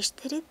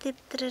 Эштери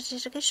тептирер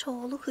жерге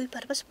шоолу хүй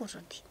барбас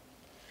болурди.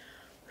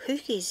 Хүй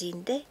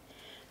кезинде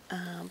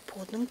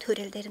подның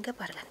төрелдеринге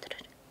барган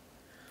турар.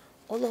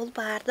 Ол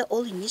барды,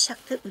 ол ине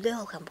шакты үле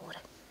алган боор.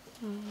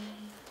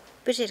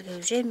 Bir жерге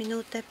уже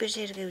минута, bir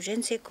жерге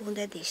уже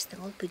секунда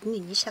дейстің. Ол бүгін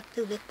ине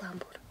шакты үлек баан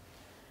боор.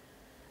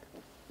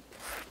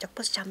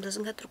 Жокпос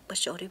чамдызынга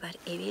турукпас жори бар.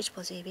 Эвеш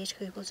болса, эвеш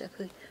хүй болса,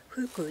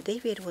 хүй көйдей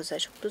бер болса,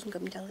 шоктузынга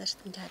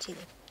мидалгаштың жачы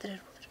деп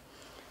тұрар болар.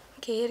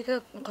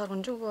 Кейерге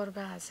коргунчу боор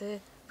баазы,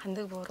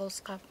 кандык боор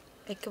олскап,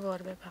 эки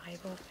боор бе, багай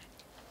боор бе.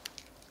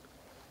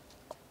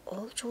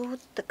 Ол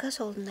жуыттыка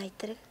солын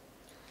айтыры.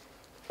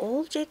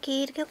 Ол же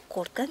кейерге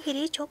корткан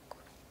кереği çok.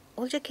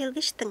 Ол же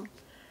келгиштің.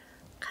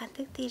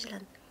 Кандык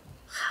дейжилан.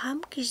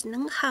 Хам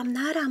кижінің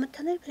хамна арамы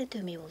таныр біле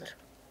дөмей olur.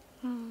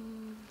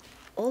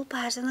 Ол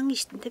бажының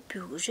іштінде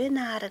бүгіже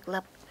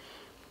нарыглап.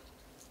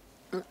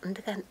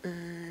 Үндіген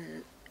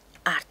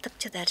артық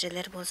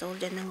чыдаржелер болса, ол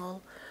женің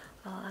ол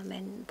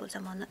мен бұл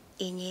заманы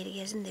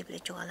энергиясын де біле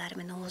жоғалар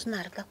мен оғызын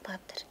арыглап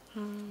баптыр.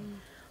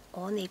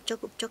 Он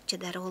епчок үпчок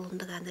чыдары ол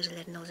үндіганды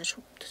желерін оғызы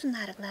шуптысын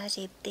арыгла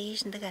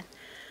жептейшіндіген.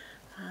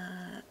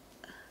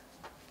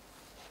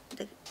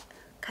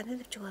 Кандай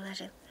деп жоғалар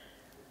жел?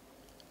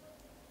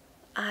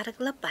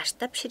 Арыглап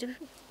баштап шіріп,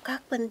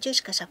 как бұны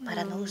жешқа шап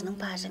баран оғызының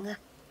бажыңа.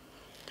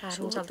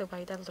 Тарын жалды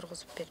байдал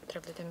тұрғызып беріп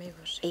тұрабды демей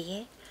бөр.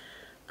 Ие,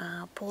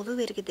 полу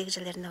вергедегі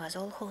желеріне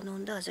база, ол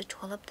қонуында азы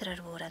чуалап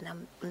тұрар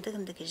боранам.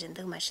 Үндігімді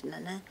кежіндіг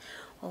машинаны,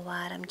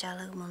 оварам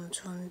жалығы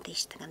мұнсын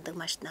дейштің, үндіг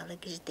машиналы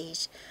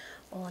кеждейш.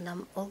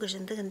 Онам, ол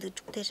кежіндігінді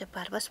жүктері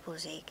барбас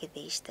болса еке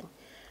дейштің.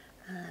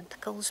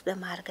 Тіка ұлыспен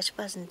марғыш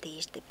базын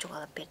дейш деп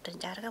чуалап бердің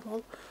жарғам.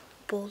 Ол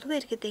полу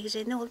вергедегі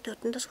желеріне ол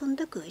төртінде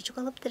сонында көй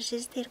чуалап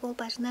тұршыз дергі ол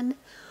башынаны.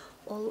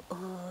 Ол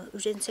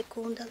үжен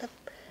секундалап,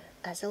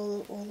 азы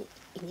ол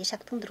ине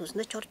шактың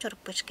дұрузында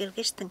чор-чорып бөш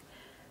келгештің.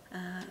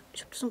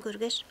 Шыптысын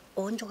көргеш,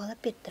 оғын жоғалап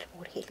беттір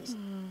бұғыр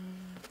келгесін.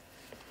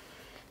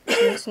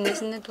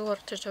 Сүнесінде туғыр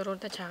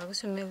чорорда чағы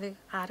сүмелік,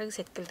 арығы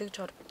сеткілдік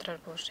чорып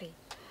тұрар бұл шей.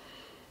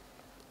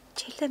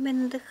 Челді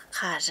менді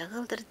қажы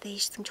қылдыр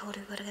дейштің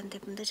чоры көрген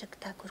деп мұнда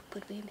жықта көріп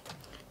көрбейме.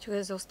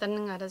 Чүгіз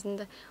достарының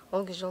арасында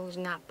ол кежі ол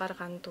жіне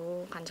апарған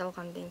туу,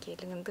 қанжалған ден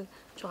келігінді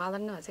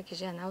жоғаларыны база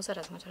кежі анауыз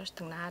арасына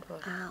чораштыңнар бұл.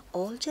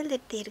 Ол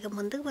челдердерге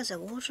мұндық база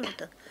ол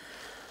жүрді.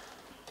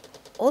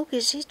 Ол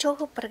кежі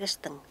чоғып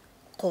біргіштің.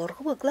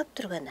 Qorgu bıglap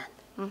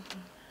turganan.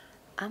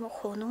 Ama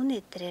konun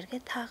ettirerge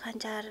tağan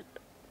jar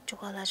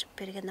çoğalaşıp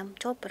bergen am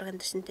çok bergen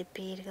desinde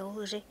berge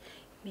o je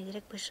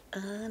medirek bir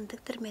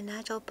ındıktır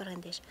mena çok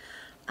bergen deş.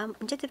 Am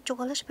ince dep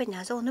çoğalaşıp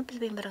benaza onu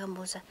bilbeyim bergen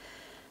bolsa.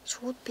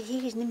 Şut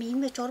beyizini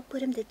meyimle çok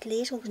berem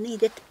detleş o ne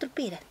edetip tur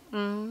bere.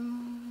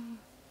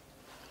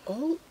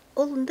 Ol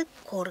ındık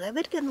korga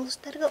bergen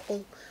ulustarga ol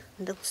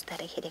ındık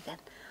ulustarga heregen.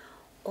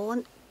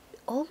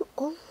 Ol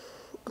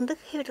ındık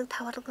heverlik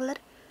tavarlıklar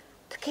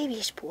tıkay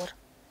beş bor.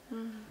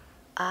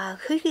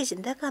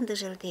 Hülgezinde kandı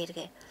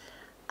jilderge.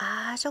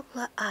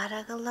 Ajokla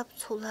aragılap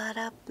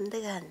sularap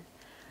degan.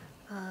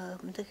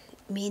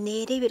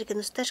 Menere bergen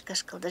ustaş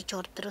kaşkıldır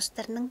çoruptur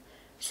ustarının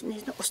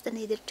sünesine ustan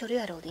ederip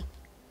çoruyor oldu.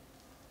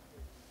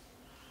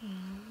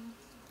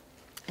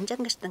 Ancak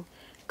gıştın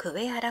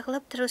köve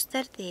aragılap tur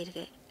ustar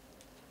derge.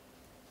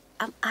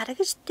 Am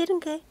aragı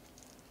jitteringe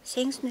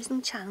sen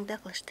sünesinin çağında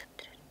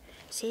kılıştıptır.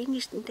 Sen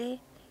iştinde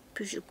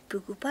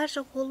Bügü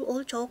barca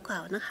ol çok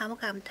kavının hamı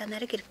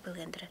kamtanları gerek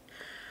bilgendirir.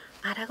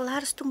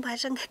 Aragılar üstün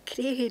başına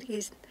kireye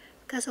gergesin.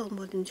 Kaz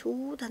olmadın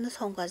çoğudanı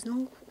son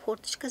gazının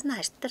hortuşkasını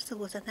açtırsa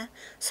olsana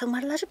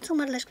sımarlaşıp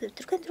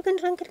kirip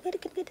türken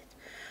gerek.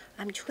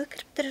 Amcuğa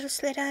kirip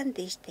dururusları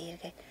deyişti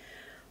yerge.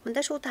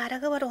 Bunda şu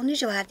aragı var onu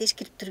jivar deyiş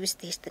kirip durubis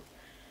deyiştin.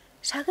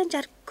 Şağın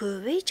jar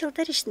köve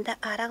çıldır işinde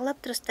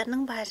aragılap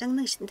duruslarının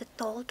başının işinde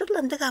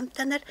doldurlandı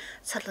kamtanar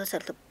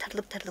sarılıp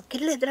tarılıp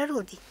kirledirer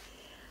oldu.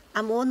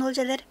 Ama on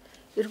olcalar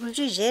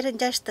ürgülcü jerin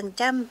jaştın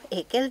jam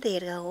ekel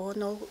derge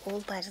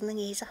ol başının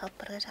iyisi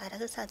hapırga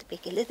aragı sadıp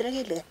ekelledire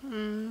geldi.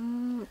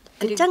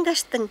 Ancan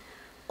gaştın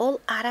ol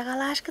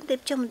aragalaşkın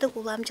depçe mındık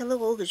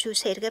ulamcılık ol gücü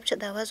sergep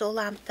çıdavaz ol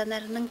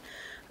amtanarının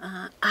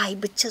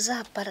aybıtçızı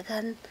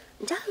hapırgan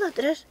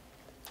jaladırar.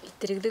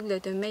 İttirigdik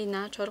lödömey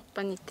na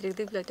çorukpan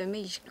ittirigdik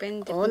lödömey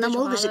işikben de. Onam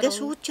ol gücüge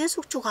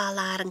suç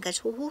çuğalarınga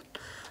suç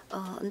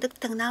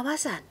ındık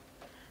tığnavasan.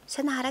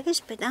 Sen aragı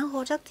işbeden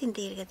horcak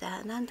tindirge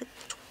da nandık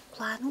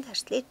kulağının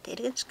gaştlet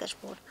dergen çıkaş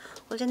bor.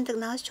 O jendik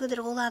nağız çoğudur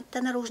ol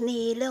amtanar ujni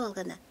eyle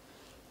olgana.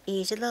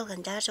 Eyle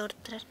olgan jar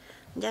joruptırar.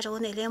 Jar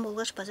onu eleyem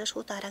olgaş baza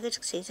şu aragı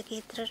çıksezi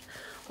getirir.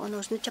 Onu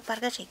ujni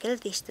çaparga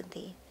şekel deştin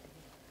deyin.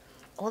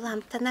 Ol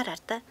amtanar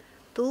arta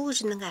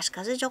doğuşunun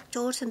aşkazı çok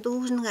çoğursun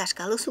doğuşunun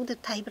aşkalı su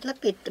dep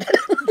taybırlap gettirir.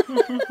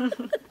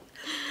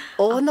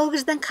 Onu o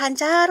kızdan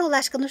kancar ol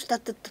aşkını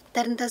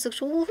uçtattıklarında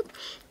şu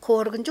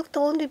korguncuk da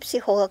onu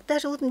psikologda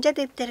şutunca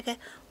depterge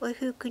oy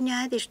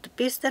hükünya de şu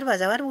pester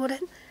baza var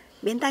buran.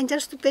 Ben tancar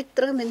şu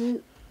pettirge men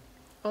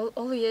Ол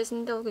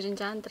үйесінде ол күжін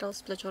жан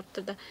тұралыс білі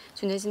жорттырда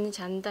сүнезінің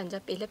жанында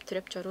анжап елеп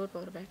түреп жоруыр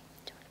болыр бәй.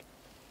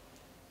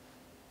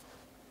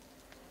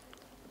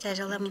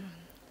 Жажалам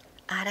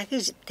арағы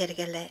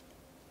жіптергелі.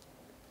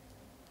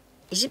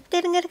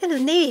 Жіптеріңергелі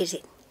не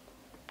ерен?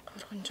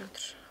 Қорғын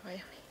жоғдыр,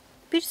 ай-ай.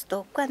 Bir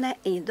stokkana,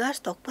 duar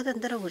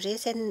stokpadandır уже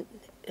sen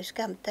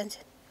üskamtan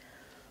sen.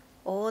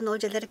 O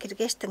nojalar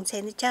kirgeçtin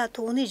seni ça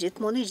tuğunu jit,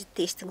 monu jit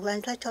teştin.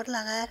 Ulançla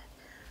çorlagar.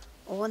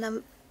 O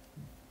nam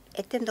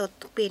etten de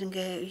ottuk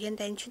beringe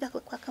üyenden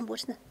çudaklık bakan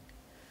boşuna.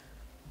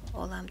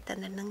 Olam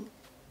tanırının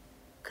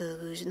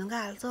köyüzünün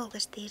aldı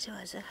olgaz teyze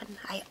vazı.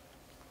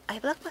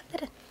 Ay bulak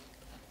baktırın.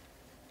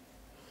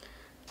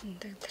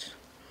 Dağdır.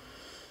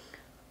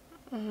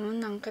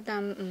 Ondan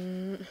kadam...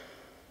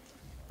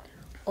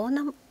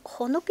 Onam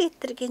honuk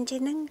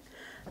ettirgencenin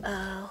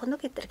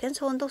honuk ettirgen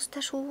sonunda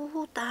usta şu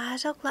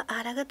dağacakla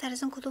araga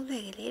tarzın kudulu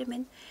egeler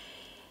men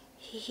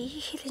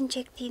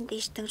hilinecek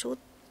değiştin şu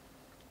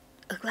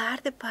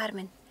ıglar de par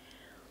men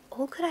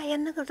o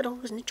kırayanına kıldır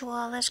o kızını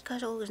çoğalaşka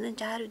o kızını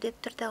car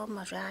üdep turda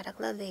olma şu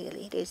aragla da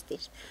egeler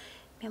estir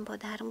men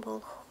bu darım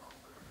bol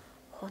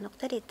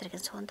honuklar ettirgen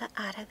sonunda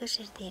araga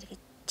şerderge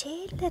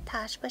çelle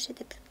taş başı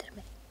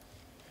depiptirme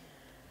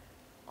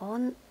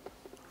on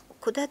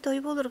Kuda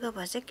toy bolurga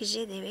basa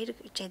kişi dever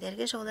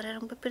çederge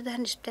solararım bir daha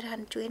nişter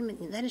han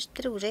çuermen dan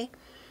nişter ure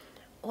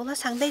ola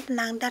sangday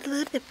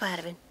nangdarlır de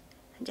parben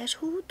anja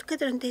şu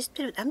kadar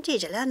tespir am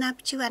çejala na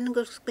piçi varın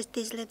görüp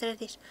bestezler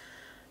des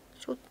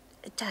şu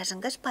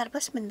çarsangas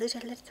parbas mende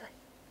jeller toy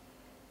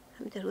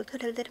am deru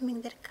törelder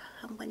minder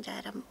ham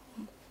banjaram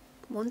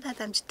monda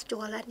adam çıtı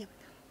çoğalar ne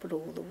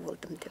bululu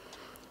oldum de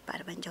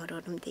parban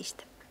jororum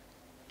deştim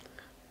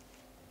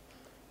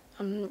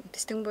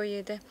Біздің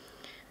бойеді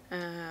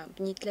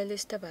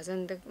Бнитлелесте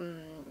базанды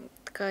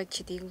тка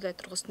чидигулда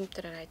тургуснуп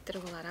турар айттыр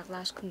бул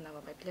араглашкын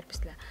набай билер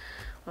бизле.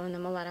 Оны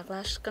мал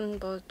араглашкын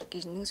бу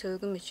кишинин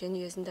сөөгүн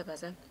мүчөнү өзүндө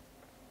база.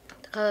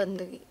 Тка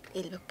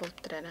элбек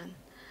болуп тураран.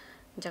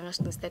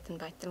 Жаңаштын статын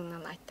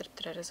байттырынан айттырып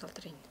турары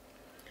солтурин.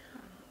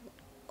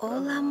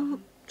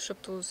 Олам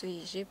шуптуусу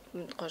ижип,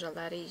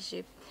 кожалары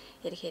ижип,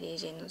 эркери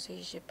женусу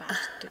ижип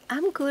баштыр.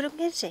 Am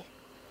көрүңерсе.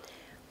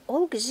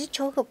 Ол кişi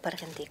çok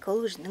bargındı.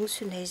 Ол kişinin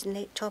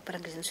sünnezini, çok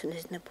bargızın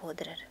sünnezini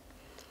podrar.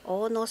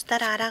 O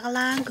nostar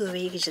aragalan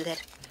göbeği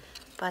kişiler.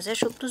 Bazı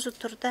şuptu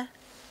zuturda.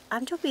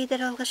 Am çok iyidir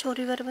alga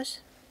şori var.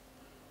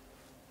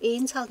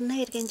 En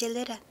saldına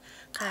ergencelere.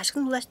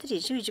 Kaşkın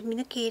ulaştırıcı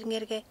yüzümüne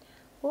keyirgerge.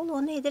 Ol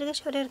onu edirge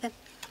şörergen.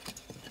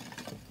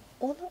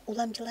 Ol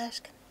ulamcılar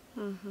aşkın.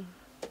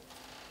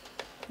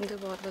 Indi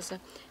bu arada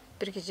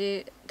bir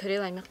kişi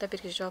törel aymaqta bir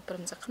kişi cevap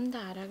barımıza kımda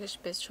aragış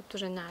biz şuptu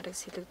jana arag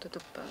silik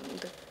tutup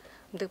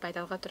Мдык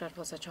байдалга турар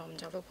болса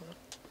чогумжалуу болот.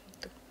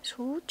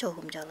 Şu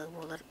çoğumcalığı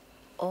olur.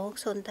 O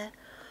sonda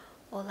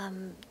olam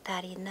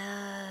tarihine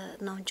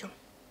nonçuk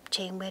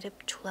çeyin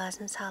berip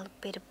çulasın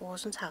salıp berip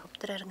oğuzun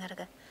sağıp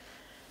durarınarga.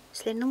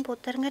 Sizlerinin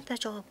botlarınlar da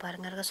çoğup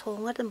barınarga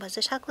soğunlardan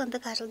bazı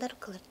şaklandı karşılar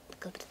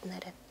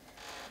kıldırdınaran.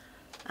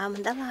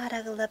 Amında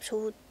mağara kılap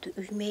şu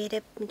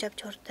üymeyrep mücap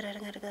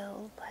çortturarınarga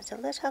o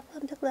bazılar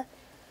şaklandıkla.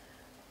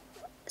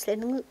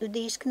 Sizlerinin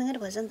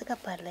ödeyiskininger bazındı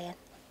kaparlayan.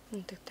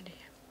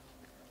 Dıktırıyor.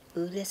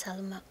 Öyle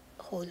salma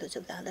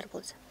hoylucuk dağlar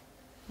bolsa.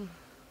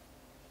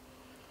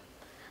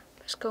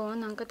 Başka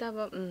onun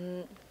ankada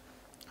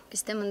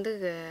bizde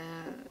mındık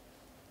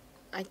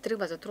ayttırı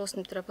bazı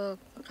turosunu turaba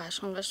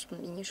kaşıngaş,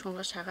 ini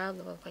şonga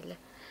şagalı bol böyle.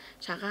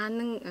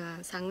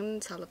 Şaganın sangın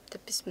salıp da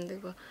biz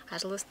mındık bu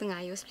ajlыстың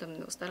ayıs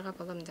bilen ustarga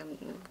balam da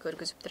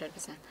görgüzüp durar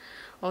bize.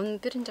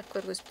 Onun birinci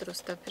görgüzüp durur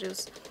usta bir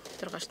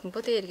turgaştın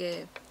bu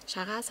derge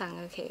şaga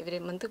sangı bir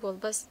mındık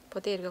olbas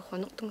bu derge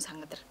konuktun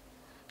sangıdır.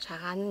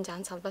 Şaganın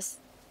can salbas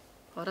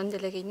Oran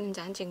delegeyinin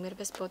can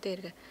çekmerбес бода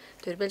эрге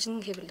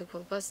төрбелжинин кебилдик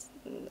болбас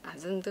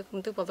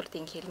азындык болор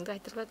деген келинди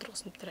айтырла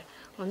тургусунуп тура.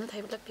 Оны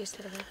тайбылап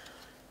берселер.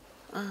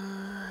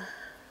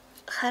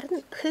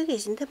 Харын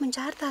хөгезинде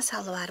мынжар да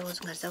салы бар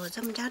өзүңөрдө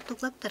өзү мынжар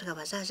дуглаптарга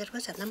база ажырба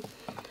жаным.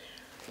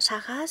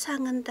 Сага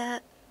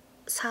саңында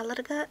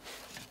салырга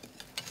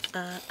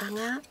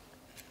аңа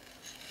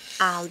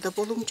алды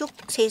болуңжук,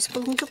 сез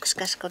болуңжук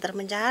кышкашкылдыр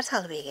мынжар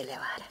салып эгеле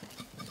бар.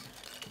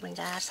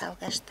 Мынжар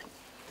салгашты.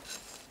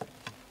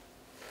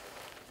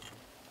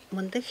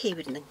 Mındık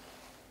hebirinin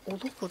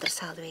ulu kıldır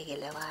salı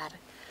egele var.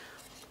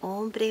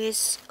 On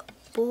breves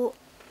bu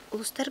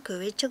uluslar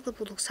köve çıklı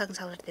buluk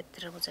sansalır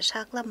deptir bolsa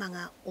şakla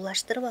manga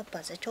ulaştırıp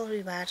apasa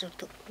çoğuy var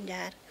jurtuk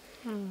jar.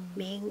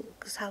 Men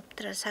salıp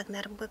turar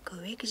sanglarımga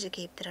köve kişi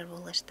keyip turar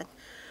bolaştın.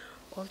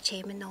 Ol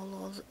çeymin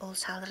ol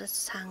salırı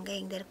sanga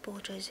engderip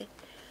bu çözü.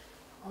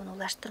 Onu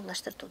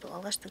ulaştır tudu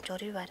ulaştın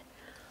çoğuy var.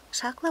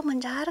 Şakla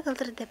mınjar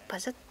kıldır dep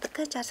pasa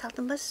tıkan jar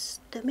saltın bas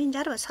tömen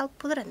jar bas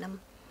salıp bulur anam.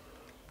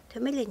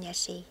 Tömelen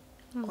şey.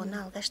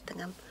 Onu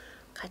algaçtığım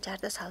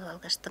kaçarda salı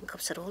algaçtığım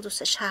kapsır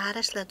oldusa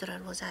şaharaşla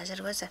durar boza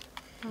ajır boza.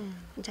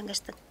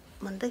 Jangaçtın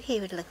mındık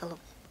hevirli kalıp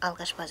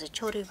algaç bazı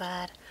çoruy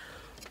var.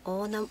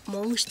 Ona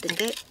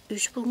moğuştığında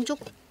 3 buluncuk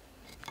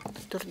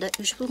turda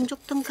 3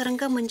 buluncuktun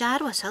kırınga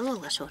mıncar basal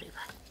algaç çoruy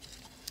var.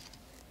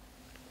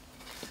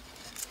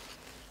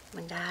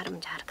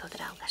 мынжар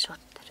кылдыр алгаш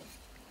оттыр.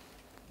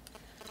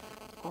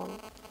 Ол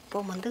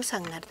помындык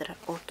саңнардыр.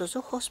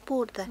 Ортозу хос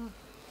бурда.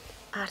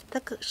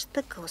 Артык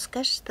штык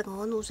ускаштың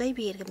он узай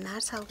бергім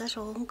нар салгаш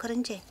оғын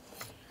кырынже.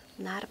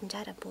 Нар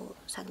мынжар бу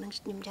саңның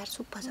ішінде мынжар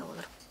суп база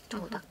olur.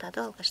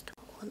 Жолдақтады алгаштың.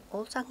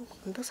 Ол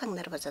саңды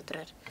саңнар база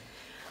тұрар.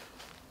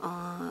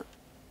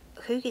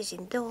 Хүй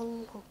кезінде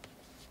ол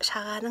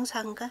шағаның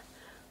саңға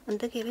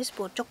ындық емес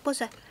борчок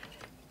боза.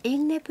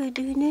 Эңне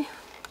бөдүүнү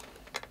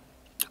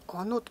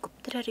оны уткуп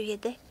тұрар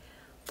үйеді.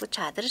 Бұ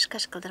чадыр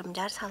шкашқылдыр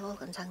мынжар салы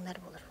олған саңнар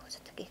болыр болса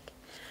текек.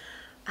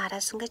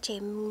 Арасынға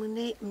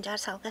чеміні мынжар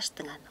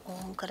салғаштыңан.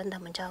 Оғын қырында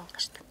мынжар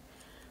алғаштың.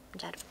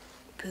 Мынжар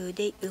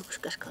бөдей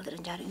өкішкаш қылдыр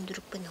мынжар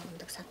үндірікпен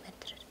олымдық саңнар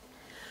тұрар.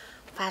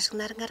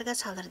 Фашыңларыңарға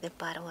салыр деп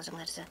бары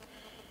өзіңарзы.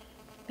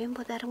 Мен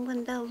бұдарым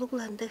бұнда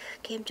ұлығыландық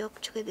кем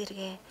жоқ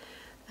чүгедерге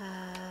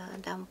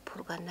дам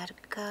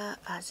пұрғанларға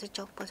азы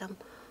жоқ бозам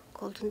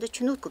колдунда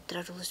чүнү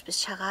көптірар ұлыс біз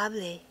шаға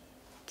біле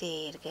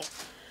дейерге.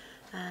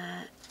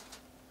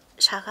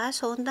 Шаға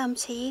соғындам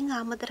сейін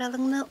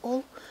амыдыралыңны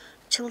ол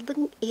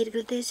чылдың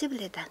ергілдесі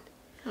біледан.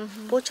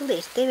 По чыл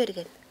ерте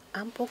берген.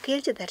 Ам по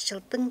келжедар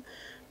чылдың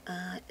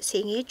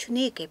сейіңе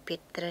чүне кеп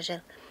беттірі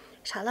жыл.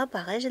 Шала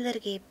баға жылар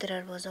кейіп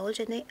тұрар болса, ол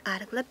және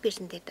арғылап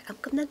берсін дейді. Ам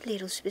кімнен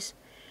тілер ұлыс біз?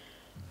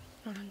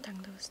 Орын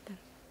таңды ұстын.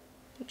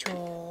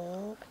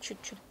 Жоқ.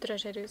 Чүт тұра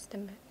жәрі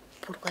ұстын бі?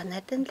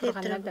 Бұрғанардан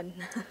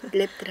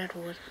тілеп тұрар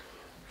бол.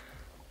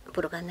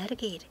 Бұрғанар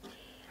кейір.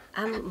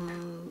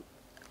 Ам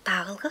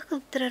тағылға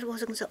қылып тұрар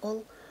болсыңызы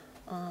ол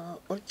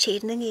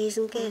чернің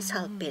езінге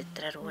салып беріп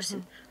тұрар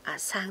болсын.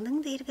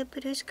 Саңның дейірге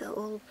бір өзгі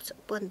ол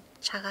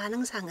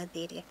шағаның саңы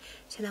дейірге.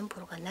 Сен ам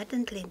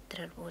бұрғанардан тілен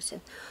тұрар болсын.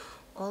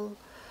 Ол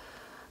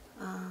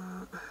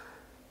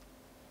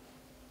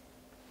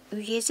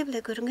үйезі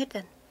біле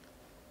көріңерден.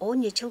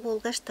 10 жыл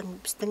болғаштың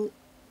біздің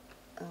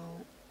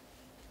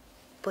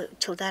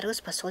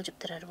чылдарығыз ба сол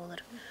жүптірар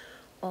болыр.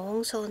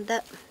 Оң соғында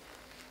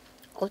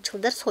ол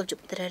чылдар сол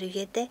жүптірар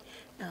үйеде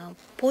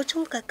по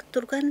жыл қақ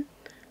тұрған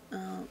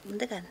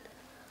мұндаған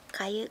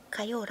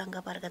қайы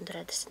оранға барған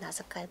тұрадысын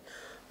азық қайып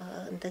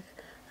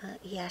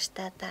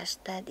яшта,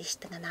 ташта,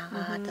 дештіңін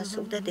ағата,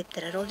 суғда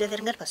дептірар. Ол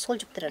жадырыңар ба сол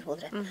жүптірар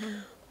болыр.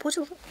 По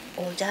жыл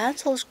ол жан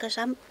солышқа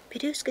жам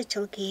бір өске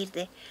чыл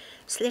кейірді.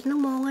 Сілерінің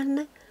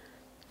моңарыны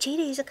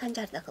чейре езі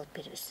қанжарда қылып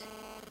бербіз.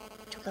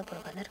 Жылға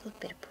бұрғанар қылып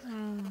беріп болар.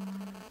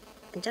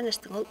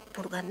 Жаңаштың ол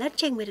бұрғанар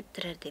чең беріп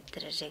тұрар деп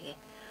тұрар жеге.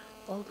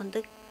 Ол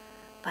мұндық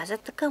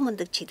базаттыққа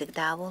мұндық чейдік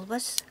да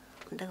болбас.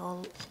 Мұндық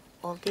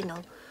ол дейін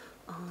ол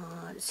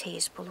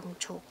сейіз бұлың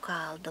чоқ,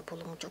 қалды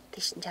бұлың жоқ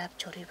дейсін жап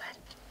чоры бар.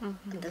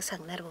 Мұндық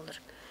саңнар болыр.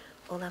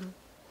 Олам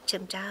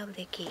чым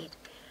жабылы кейір.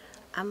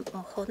 Ам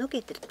хону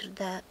кетіріп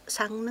бірді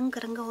саңның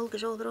қырыңға олғы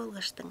жолыр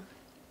олғаштың.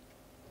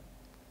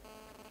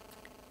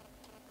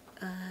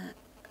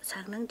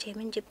 Саңның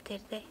жемін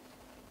жептерді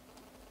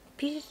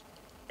бір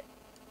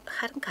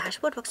қарын қаш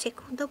бар бақ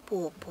секунда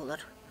боп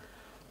болыр.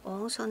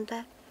 Оң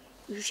сонда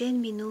 100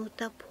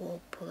 минута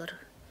боп болыр.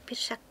 Бір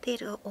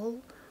шақтерге ол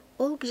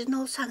күзін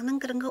ол саңның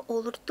қырыңға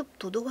олыртып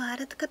туды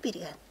ғаратыға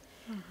берген.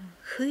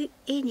 Хүй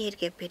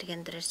энерге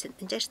берген дұрырсын.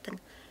 Үнжаштың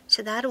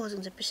шыдары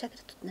өзіңізі бір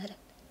шақыр тұтынары.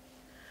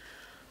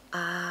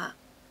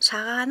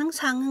 Шағаның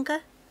саңыңға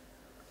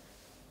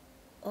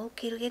ол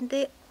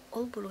келгенде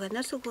ол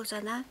бұлғанар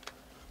сұғылсана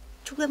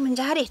чуга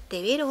мынжар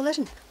етте бері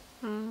оларын.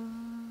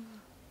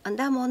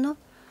 Андам оны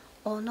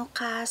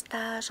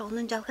қасташ,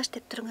 оның жалғаш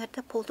деп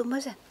тұрыңарда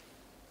болдымазан.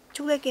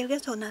 Чуга келген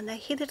сонана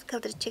хидір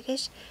кылдыр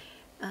чекеш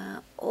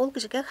ол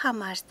күзіге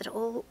хамаштыр,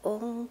 ол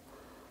оң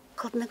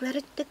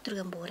қылдынықлары тек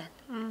тұрған болған.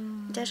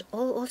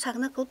 Ол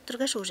саңына қылып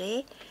тұрғаш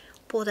уже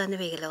боданы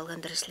бегілі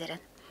олған дұрыслерін.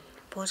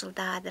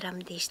 Бозылда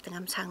адырам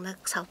дейштіңім саңына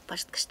салып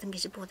башыткіштің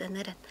кезі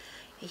боданырын.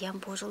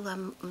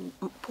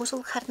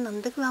 Бозыл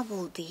қарнындығла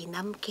болды,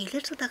 ам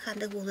келер жылда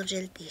қандық болыр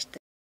жел дейштің.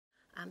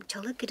 Ам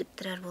чалы кіріп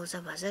тұрар болса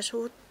база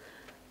жуыт,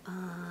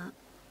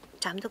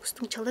 жамды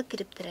құстың чалы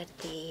кіріп тұрар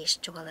дейш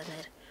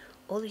жоғаланыр.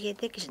 Ол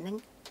еді кішінің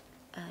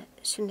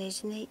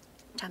сүнезіне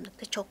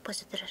жамдықты чоқ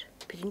базы тұрар,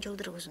 бүгін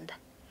жылдыр өзінде.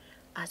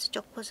 Азы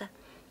чоқ база.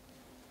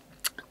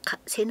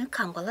 Сені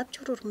қамғалап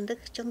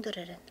жүрірімдік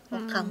жыңдырырын.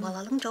 Ол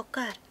қамғалалың жоқ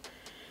қар.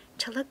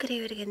 Чалы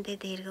кіре бергенде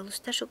дейіргі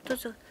ұлыста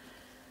шуқтызы.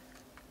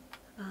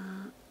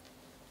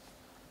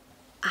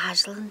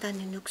 Ажылындан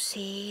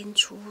үніксен,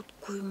 шуыт,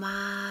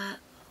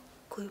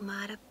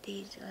 күймарап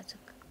дейір,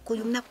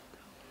 күйімнап,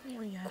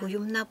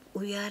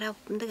 уярап,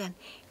 үндіген.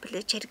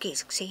 Білі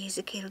черкезік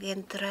сегезі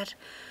келген тұрар,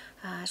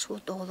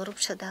 шуыт олырып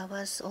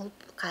шыдабас, ол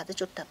қады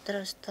жұттап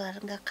тұрар,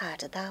 ұсталарыңға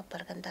қарыда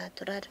барғанда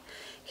тұрар,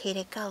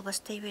 херекке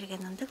албастай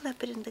берген үндігла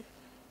біріндік.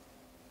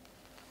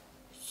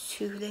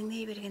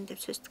 Сүйленей берген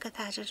деп сөстікі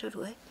тажыр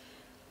жүруі,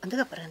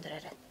 үндіға барған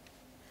тұрарын.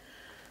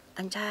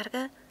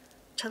 Анжарға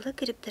чалы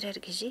кіріп тұрар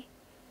кежі,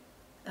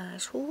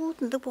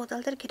 шуытынды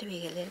бодалдар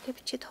кірбегелерге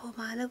бітші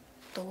тоғманып,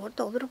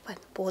 долырып бан,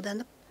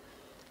 боданып,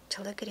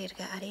 чалы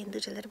кірерге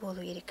аренді жылар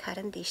болу керек,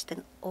 қарын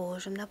дейштің,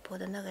 оғымнап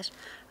боданы ғыш,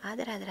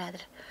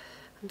 адыр.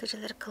 Үнді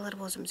жылар қылыр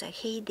бозымза,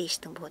 хей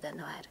дейштің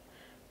боданы бар.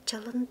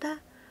 Чылында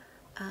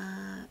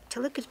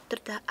Чылы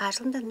кіріптірді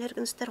ажылында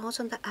өнергіністер, оң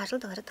сонда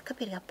ажылды ғары тұқы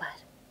берге бар.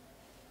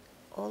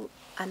 Ол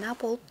ана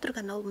болып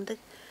тұрған олымды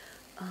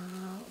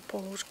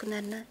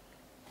полушкынарны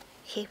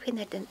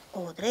хейфенерден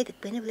одырайдық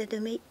бені біле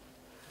дөмей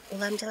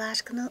уламжылы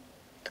ашқыны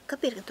тұқы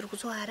берге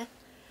тұрғызу ары.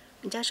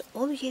 Жаш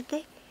ол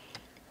жерде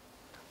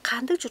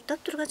қанды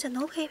жұрттап тұрған сан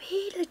ол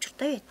хейфейлі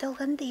жұрттап етті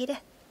алған дейірі.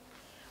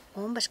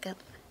 Оң башқа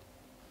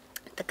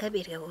тұқы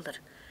берге олыр.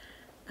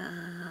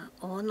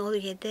 Оң ол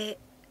жерде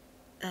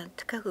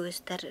тұқы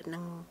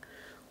көздерінің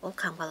ол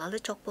қамғалалы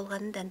çok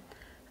болғандан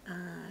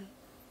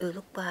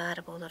өлік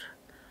бар болыр.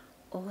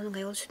 Оғының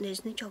айол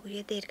сүнезінің çok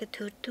еді ерге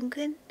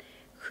төрттінген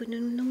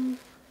күнінің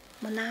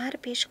мұнар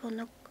 5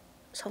 қонық,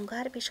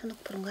 соңғар 5 қонық,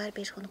 бұрынғар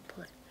 5 қонық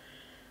болыр.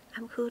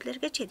 Ам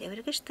көрлерге чеде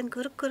берге шытын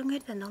көрік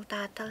көріңерден ол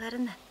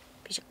даталарына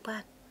бежік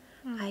бар.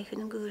 Ай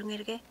күнің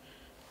көріңерге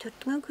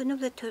төрттінген күні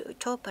біле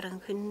çok баран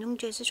күнінің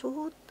жесі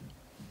шуғыд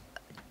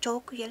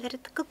çok үйелері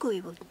тұқы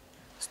көй болдың.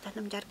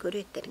 Ұстаным жар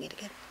көрі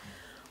еттеріңерге.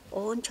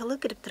 Оғын чалы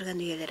кіріп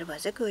тұрған үйелері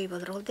база көй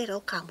болыр. Ол дер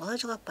ол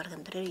қамбала жұғап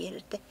барғандар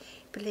үйелерді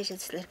біле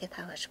жетсілерге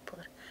тавашып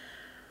болыр.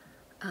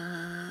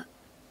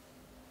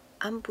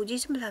 Ам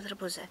буддизм біладыр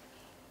болса,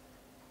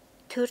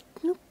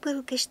 төртінік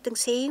білгіштің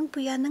сейін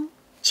бұяның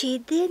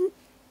чеден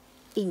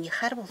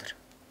инихар болыр.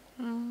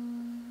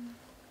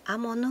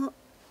 Ам оны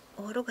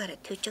ору ғары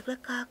төтчігі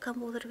қаққан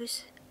болыр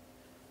біз.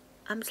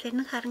 Ам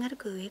сілерінің қарыңар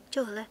көйек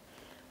жоғыла.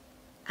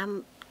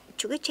 Ам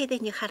чүгі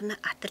чеден инихарына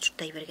аттыр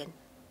жұттай берген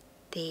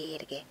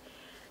дейерге.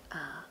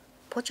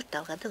 По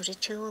жұтталғады уже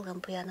чығы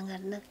болған бұяның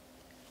арыны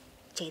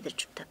чейдір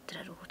жұттап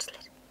тұрар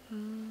оғырсылар.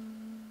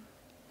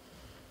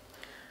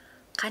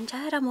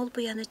 Қанжарам ол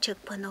бұяны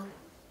чықпан ол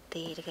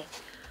дейірге.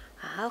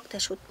 Оқта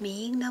шут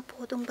мейін на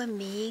подың ба,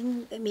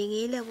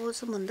 мейңейлі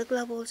болсын,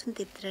 мұндықла болсын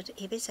дептірер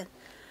ебесен.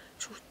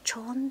 Шут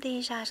чон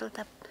дей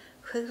жажылдап,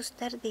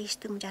 көйістер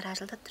дейістім жар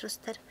ажылдап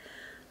тұрыстар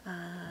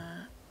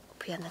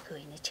бұяны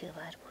көйіне чығы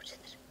бар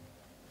болсыдыр.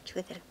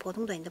 Чүгетерік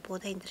подың дайында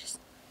бодайындырысын.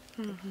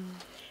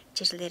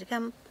 Чешілерге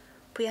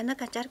бұяны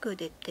қанжар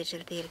көйдептер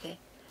жылдерге.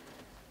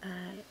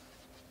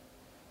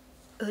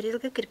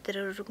 Öğretilge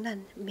kiripleri urugnan,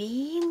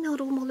 meyin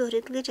urugum ol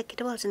öğretilge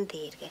çekirip alsın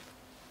deyirge.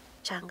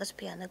 Çangız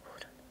piyana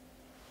kur.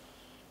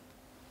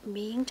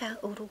 Meyin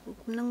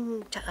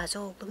urugumның azı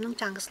oğlumның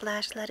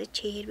çangızlaşları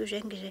çeyir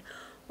büjen gece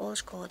ol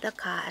şkoda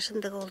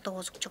karşındığı oldu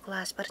ozukçu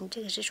klas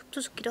barınca gece çok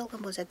tuzuk kiri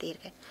olgan bolsa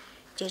deyirge.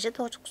 Gece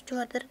de ozukçu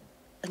vardır,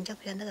 önce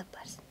piyana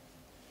kaparsın.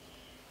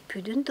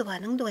 Püdün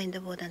duvanın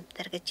duayında boğdan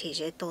derge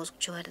çeyce de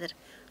ozukçu vardır,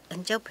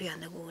 önce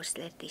piyana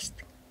kuğursılar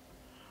deystin.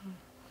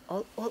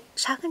 Ол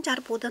шағын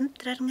жарып оданып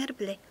тұрарыңар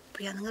біле,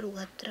 бұяныңар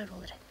ұғап тұрар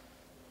олар.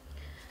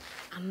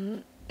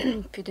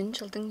 Бүдін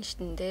жылдың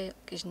ішінде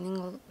кешінің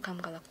ол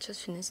қамғалақчы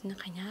сүнесіне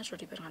қайна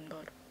жори берған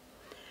болыр.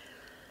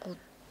 Ол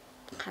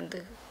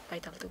қанды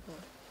байдалды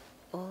болыр.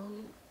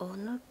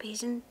 Оны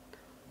песен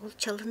ол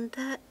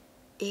чылында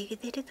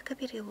егедері түкі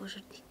берге болыр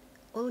дейді.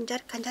 Ол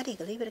жар қанжар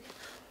егілей берген.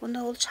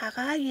 Оны ол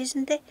шаға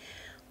үйесінде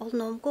ол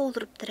номға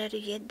олырып тұрар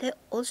үйеді,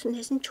 ол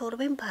сүнесін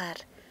чорбен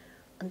бар.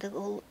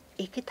 Ол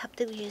Екі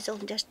тапты үйесі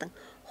олын жаштың.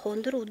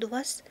 Хондыр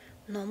ұдывас,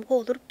 номға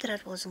олырып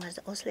тұрар болсыңыз.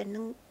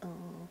 Осылерінің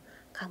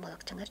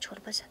қамалақчаңар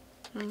чорбасы.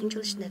 Бүтін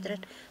жыл ішінде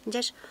тұрар.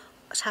 Жаш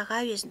шаға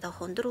үйесінде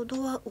хондыр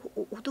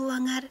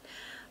ұдываңар,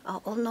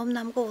 ол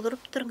номға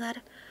олырып тұрыңар.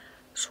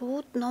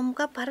 Шуыт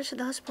номға пары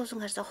шыдағыз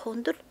болсыңыз.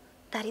 Хондыр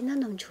дарина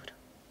ном жүр.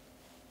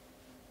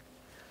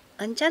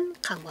 Анжан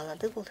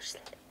қамалады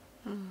болырсылар.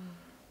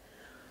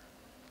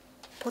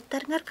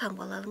 Поттарыңар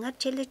қамалалыңар,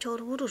 челі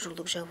чорғыр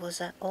ұжылық жа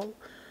болса, ол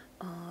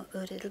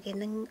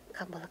öğretilgenin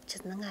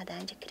kambalıkçısının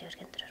adan çekir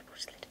örgen durar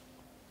burslar.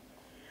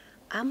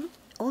 Am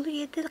ol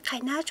yedi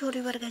kaynağı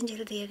çoruy vargan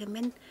jeli derge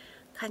men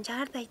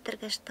kanjar da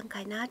aytırgaştın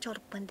kaynağı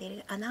çorupman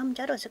derge. Anam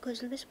jar osa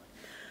közülbes bu.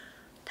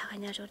 Ta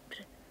kaynağı çorup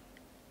durur.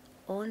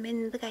 On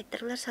men de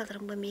aytırlar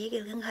salırım bu meye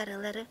gelgen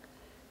haraları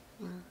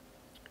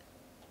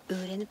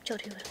öğrenip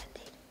çoruy vargan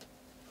derge.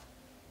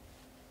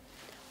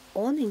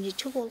 On inci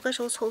çok olgaş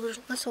o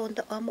solurulga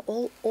sonda ama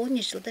ol 10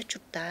 yılda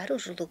çuttar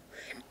ujuluk.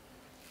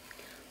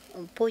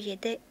 Bu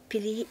yerde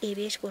pili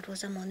eveş var o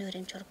zaman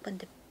öğren çorukpan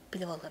da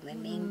pili olgan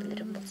ben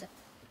bilirim bolsa.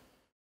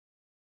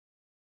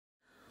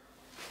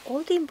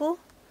 Ol diyeyim bu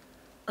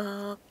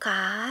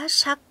ka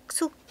şak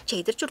su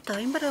çeydir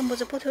çurtağın bargan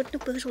bolsa bu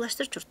törtünük bıgış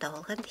ulaştır çurtağı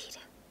olgan değil.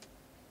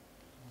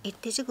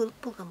 Ettesi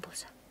gılıp bulgan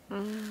bolsa.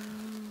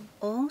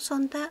 Oğun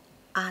sonda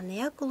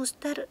anaya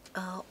kulustar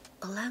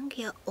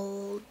ılangiya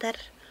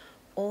oldar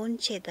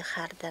 17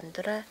 hardan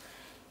dura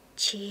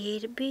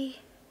çerbi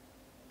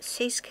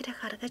ses kere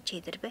harga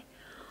çedirbe.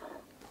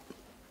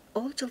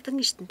 Ol жылдың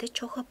ішінде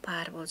çoğu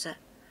par bolsa.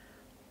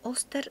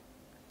 Olstar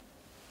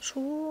şu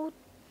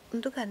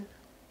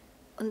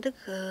unduk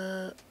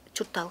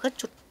çurtalga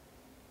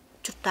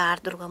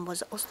çurtar durgan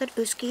bolsa. Olstar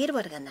özgeyer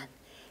barganan.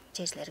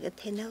 Çeşlerge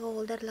teneğe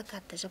oldarla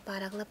kattaşı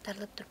paraqlap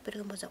tarlap turup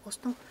bergen bolsa.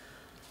 Olstung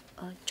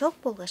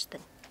çok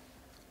bolgaştın.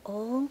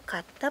 On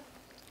kattap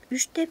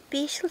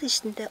 3-5 yıl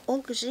içinde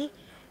ol kişi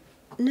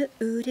ne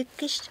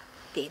öğretkiş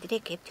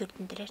dedirek hep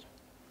törtündürer.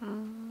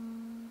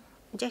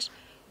 Jaş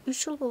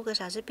 3 yıl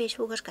bolgaç azı 5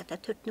 bolgaç kata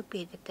 4'lük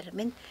beripdir.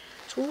 Men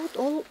şut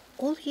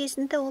ol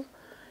кезінде ol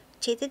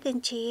çededen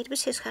çeyir bir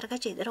ses karga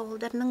çedir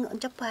oldarının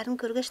jap barın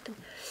görgeçtim.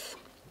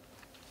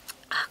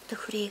 Aktı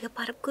hürege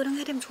barıp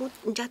görüngerem şut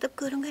jatıp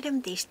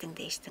görüngerem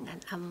deiştin.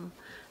 Am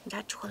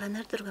jat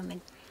çukalanır durgun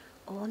men.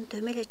 On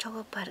tömele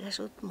çoğap barga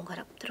şut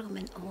mugarap durgun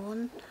men.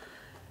 On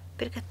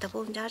bir katta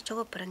bol jat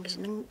çoğap barın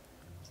kişinin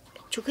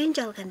Çukin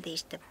jalgan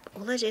deişti.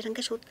 Ola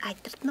jeringe şut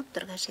aytırtınıp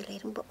durgan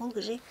şeylerin ol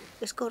güje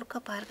öske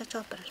orka barga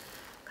çoğapar.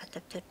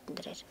 Katap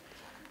törtündürer.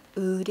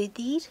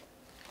 Öğredir,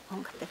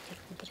 on katap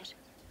törtündürer.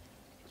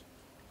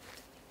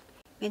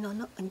 Men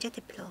onu önce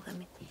tepki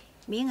olgamen.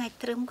 Men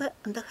aytırımga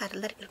ında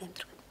harılar gelgen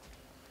durgan.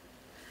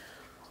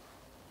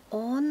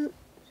 On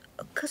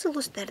kızıl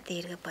ustar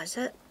derge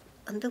bazı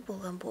ında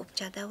bolgan boğup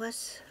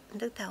çadavaz,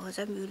 ında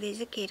tavaza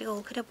müylezi kerge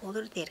olkira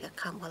bolur derge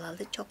kambalalı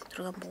çok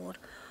durgan boğur.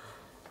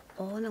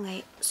 Onun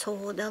ay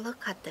soğudalı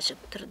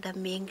katlaşıptır da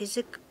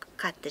mengizi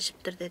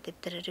katlaşıptır da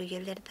deptirir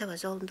üyeleri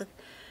tavaza olundık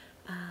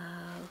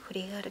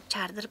hürege arıp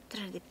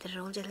çardırıptır deptirir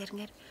ol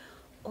jeleringer.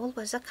 Ol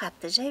baza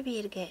katlaşay bir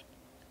yerge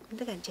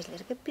ındıgan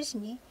jelerge biz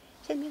ne?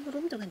 Sen men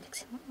kurum durgan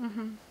deksin.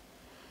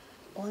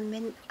 Ol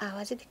men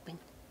avaz edikmen.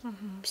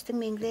 Bizden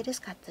mengileris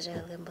katlaşay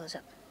algen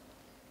boza.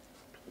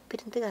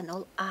 Birindigan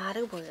ol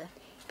ağrı boza.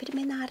 Bir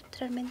men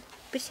ağrıptırar men,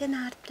 bir sen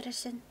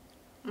ağrıptırarsan.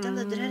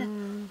 Jaladırar,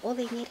 ol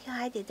enerji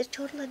haydedir,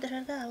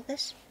 çorladırarga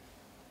algış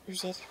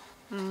üzer.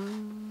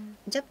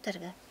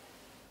 Japtarga.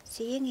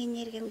 Seyin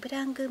energiyang bir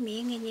angı,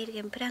 men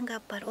energiyang bir angı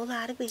apar, ol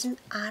ağrı bezin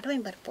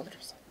ağrıbayın barıp olur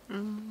bize.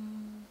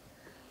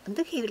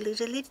 Indık hevirlik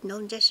jalerin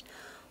oluncaş,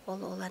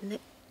 ol olanı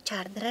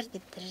çardırar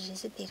deptirir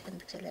jesi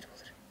dergindik jaler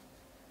olur.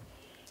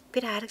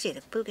 Bir ağrı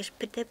jedik, bir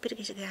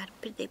geçik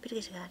ağrıp, bir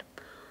geçik ağrıp.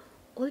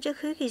 Olca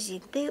köy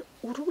gezinde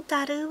uru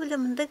darı bile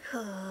mındık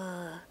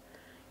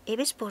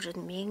ebes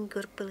borcun men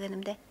görüp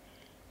bilgenimde.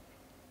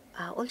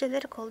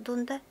 Olcalar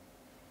kolduğunda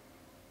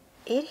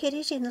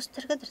herece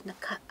nostargadır.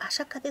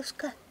 Aşağı kade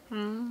uska.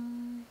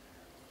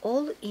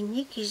 Ol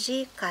inni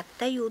kişi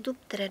katta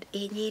yudup tırar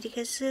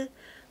enerjisi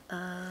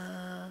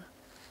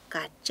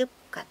kaçıp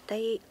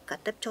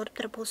kattap çorup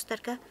tırar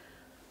postarga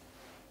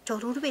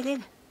çorur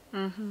belen.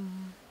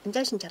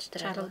 Incaşın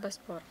çartırar. Çarılbas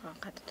borga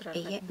katı turar.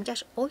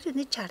 Incaş ol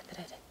jini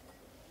çartırar.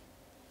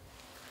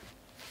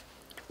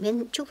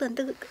 Men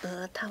çuğlandı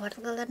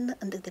tavarlıgalarını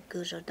ındıgdep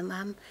görürdüm.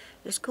 Am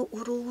öske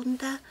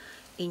uruğunda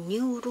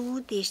inni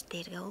uruğu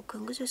deşterge o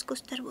köngüz öske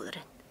ustar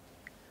buluran.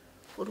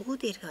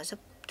 Uruğu derge bazı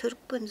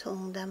Türkpün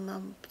sonunda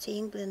mam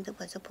seyin bilende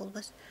bazı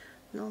polbas.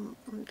 No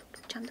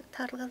çamdık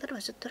tarlıgalar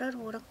bazı turar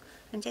uğraq.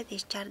 Önce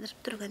deş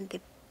çardırıp durgan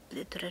dep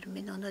bile turar.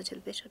 Men onu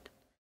özel beşirdim.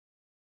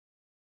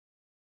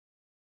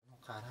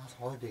 Kara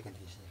soy bergen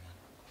deşin.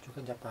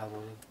 Çukan japa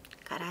bolur.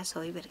 Kara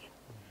soy bergen.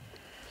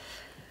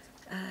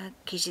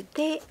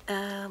 Kişide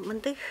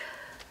mındık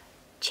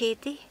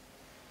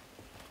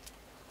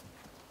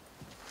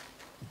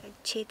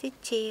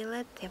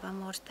çeyla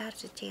devam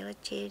orstarsa çeyla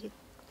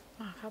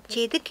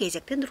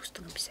gezekten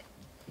durustun bize.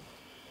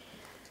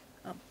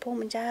 Bu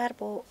mıncar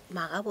bu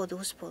mağa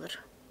bodus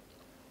bolur.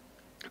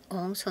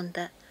 Onun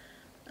sonunda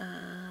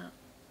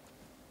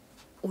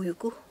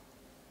uygu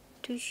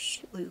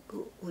tüş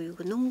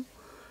uygunun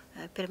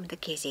piramida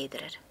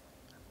gezeydirer.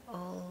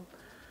 Ol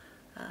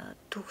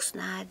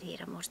tuğsna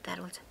diyelim orstar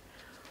olsa.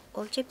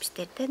 Olca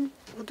bizlerden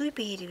uduy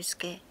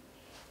beğeribizge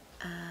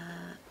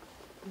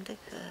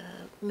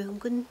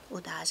mümkün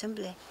udazım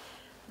bile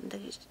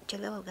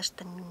jala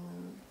olgaçtan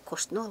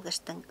koşnu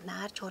olgaçtan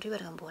nar çori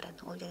vergen boran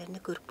olcalarını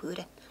görüp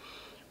gören.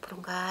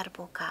 Burungar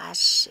bu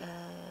kaş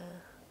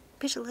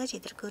bir yılga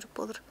jedir görüp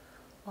olur.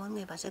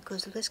 Onun bazı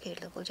gözlüğüz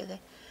kerlik olcaga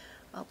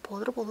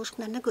polur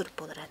boluşkunlarını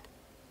görüp oluran.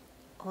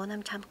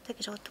 Onam çamıkta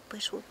gece otup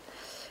beşu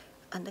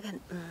andagan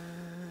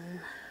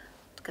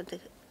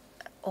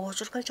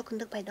oğuzurgar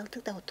çokundak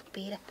paydaltık da otup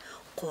beyre.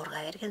 Korga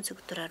vergen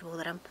sügüt durar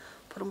boluram.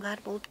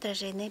 Burungar bolup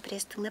trajene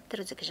pres tıngnap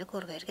tırızı kişi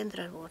korga vergen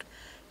durar bolur.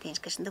 Deniz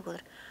kışında bolur.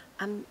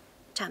 Am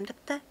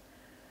çamdıkta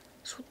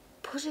şu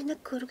pozine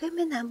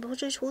körgemen am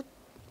bozu şu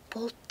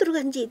bolup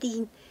durgan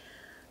jediğin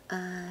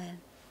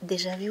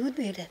dejavu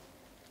böyle.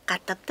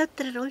 Katapta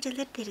tırar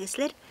olcalar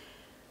tergesler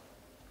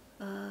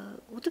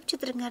utup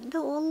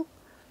çıtırıngarda ol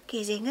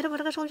kezenger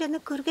barga olcana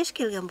körgeş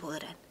kelgen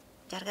boluran.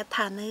 Jarga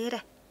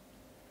tanıra.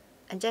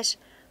 Ancaş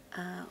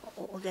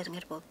ol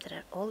dernger bolup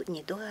tırar. Ol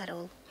ne doğar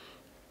ol.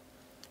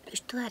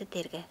 Üstüler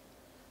derge.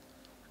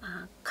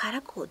 Kara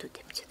kodu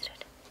dep çıtırır.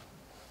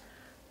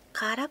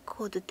 Kara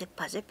kodu dep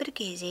bazı bir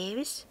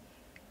gezeviz.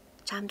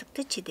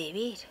 Çamdıkta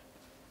çidevir.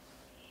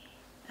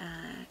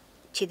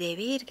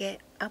 Çidevirge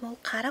ama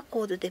kara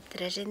kodu dep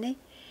tırajene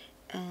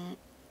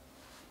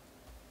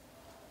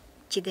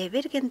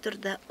çidevirgen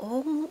turda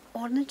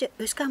ornunca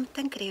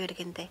özkamıttan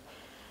kirevergende.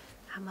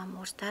 Ama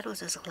morstar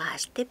olsa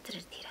zılaş dep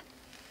tırır diren.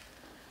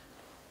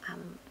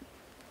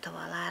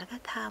 Tavalarga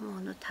tam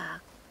onu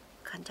ta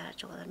kancar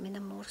çoğalar. Mena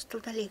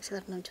morstilda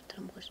leksilerini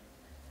çıtırım koş.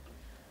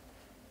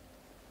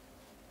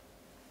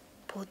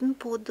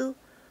 Podu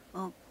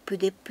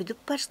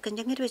büdüp barış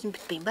kancanger bezin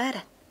bitmeyin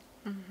baran.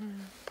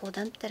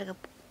 Podan terga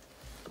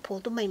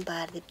полдумайын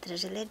бар деп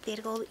тірежелер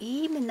дерге ол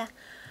именно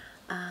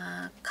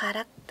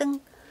қарақтың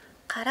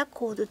қара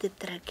коду деп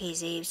тұрар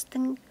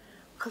кезейбістің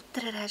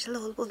қылттырар ажылы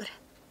ол болыр.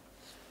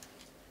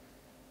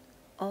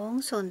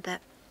 Оң сонда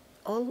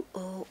ол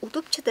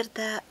удуп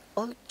чыдырда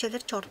ол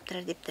жөлер чорып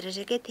тұрар деп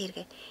тірежеге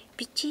терге.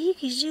 Бичи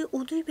кижи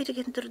удуй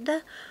берген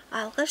тұрда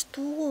алғаш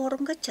туғы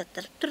орынға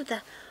чыдырып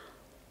тұрда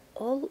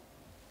ол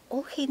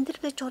хендір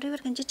бе чоры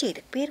бергенше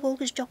жейдік бер ол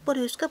кіж жоқ бар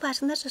өске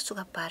барсындар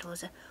суға бар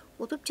болса.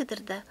 Удуп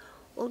чыдырда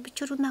ол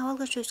бичурун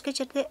авалға өске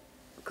жерде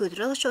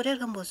көдір ол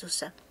шорерген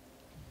болсуса.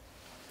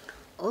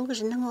 Ол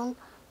кіжінің ол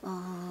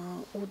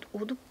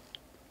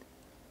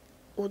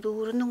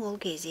удуурының ол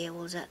кезе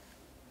болса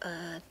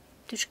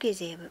түш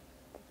кезе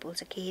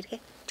болса кейірге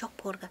жоқ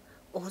борға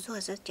оғызы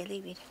азы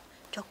jeley бері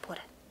жоқ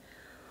бора.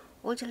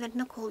 Ол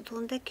jelеріне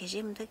қолдуында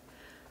кежемді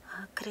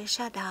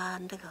крыша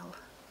даанды қал.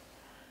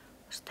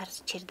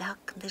 Старс чердак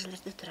кынды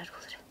jelерді тұрар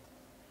болыр.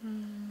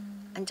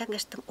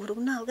 Анжаңғаштың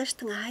ұрығына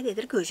алғаштың ай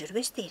дедір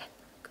көжірбес дейрі.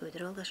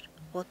 Көдір олғаш.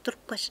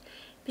 Отырып баш.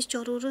 Біз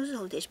чорурuz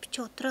ол дейш. Біз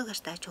отыр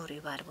алғашта чорui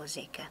бар болса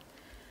екен.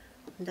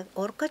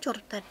 Орқа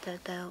чорыптарды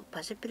да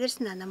басы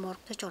білерсін анам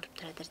орықта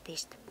чорыптырадыр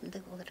дейшті.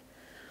 Олар.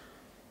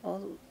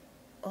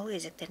 Ол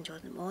езектерін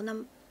жолдым.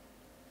 Онам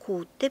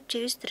куыттеп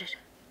жевестірір.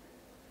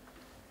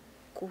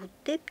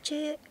 Куыттеп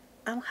же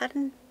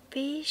амхарын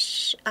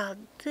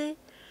 5-6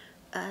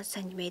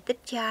 сантиметр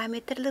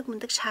диаметрлік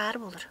мұндық шар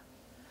болыр.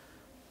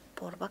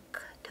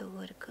 Борбак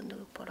төгөр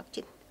күндігі борбак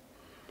жин.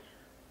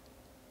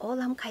 Ол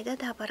ам қайда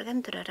да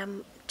барған тұрар.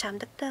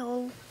 Чамдықта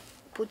ол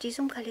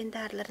буддизм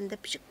календарларында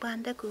пішік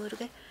банда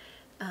көрге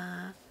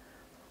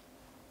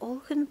ол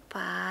күн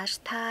баш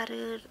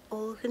тарыр,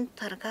 ол күн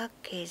тарға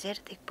кезер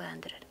дек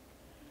бандырыр.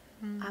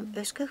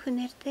 Өскі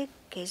күнерде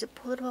кезіп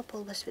болыр ба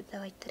болбас беді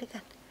айттыр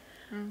екен.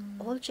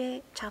 Ол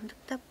же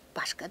чамдықта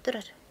башқа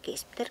тұрар.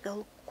 Кесіптерге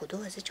ол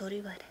құду азы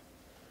чорый бары.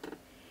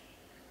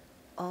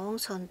 Оң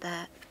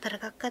сонда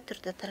тыргакка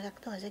тұрды,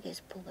 тыргакта азы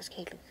кезіп болбас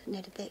кейлік.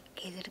 Нерде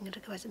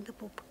кезеріңіргі базында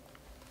болбық.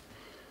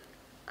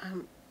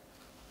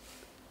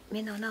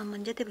 Мен оны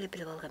аманжа деп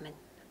біліп алға мен.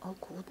 Ол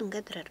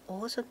құдынға тұрар.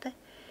 Оғы сонда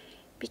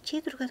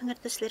биче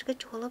тұрғаныңырды сілерге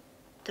жоғалып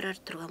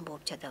тұрған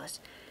болып жадавас.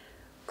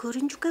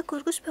 Көрінжікке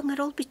көргіс бәңір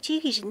ол биче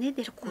кешіне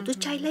дер құды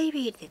чайлай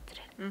берді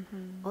тұрар.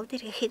 Ол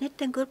дерге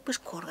хенеттен көріп біз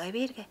қорғай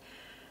берге.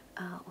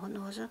 Оны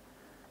өзі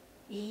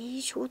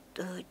шут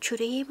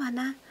чүрейім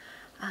ана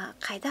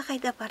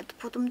қайда барды,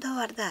 бұдымда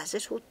барды, азы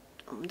шут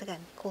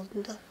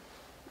қолдымда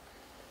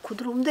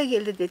құдырымда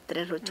келді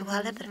деттірер,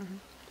 жоғалырдыр.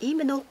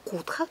 Емен ол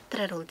құд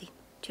қалттырар ол дейін,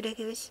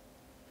 чүреге бес.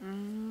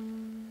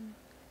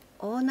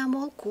 Онам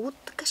ол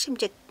құд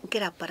кашымжек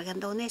керап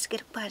барғанда, оны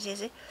ескеріп бар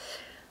жезі.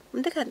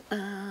 Мұндаған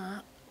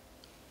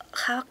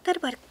қавақтар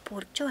бар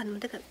бұртшы,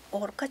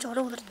 орқа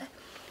жоры олырда.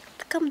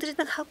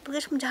 Тықамдырдан халық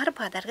бұғышым жары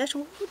бадарға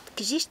шут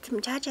кізештім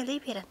жалай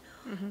берін.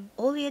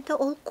 Ол еді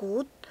ол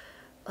құд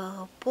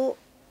по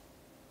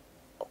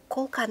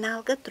кол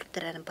каналға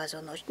тұрттырарын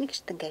базуын өшін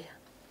кіштіңге.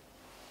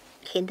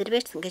 Хендір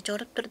берсінге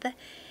жорып тұрды.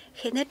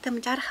 Хендір тым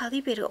жар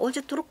халы бергі. Ол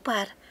же тұрық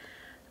бар.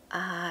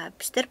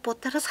 Біздер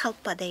боттарыз қалып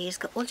бада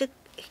езгі. Ол же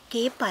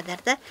кейіп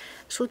бадарда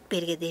шут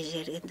берге де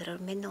жергендір.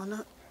 Мен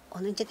оның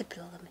жеді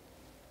білі оғамен.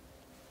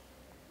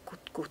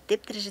 Күт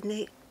деп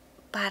діржіні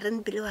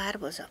барын білі бар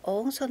болса.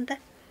 Оғын сонда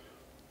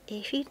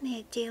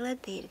эфирные дела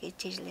дерге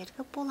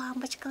жерлерге бұл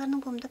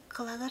амбачкаларының бұмдық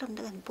қылағар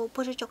ұмдыған. Бұл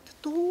жоқты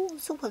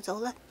туысы болса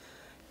олар.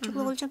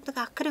 Чугла олжамдық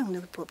ақыр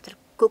өңнігіт болып тұрып.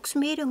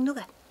 Көксімейр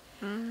өңнігіт.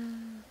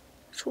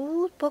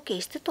 Шуыт бұл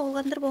кесті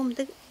толғандыр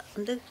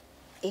бұмдық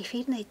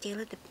эфирные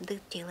дела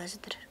деп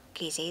делазыдыр.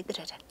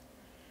 Кезейдір әрі.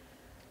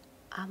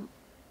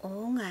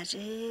 Оң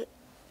ажы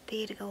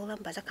дерге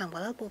олан база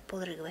қаңбалал болып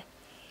болыр егі.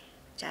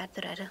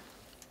 Жардыр әрі.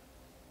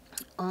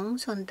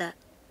 Оң сонда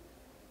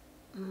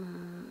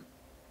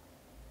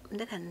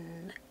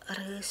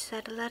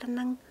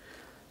рыцарларының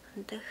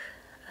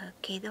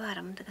кейді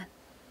барымдыған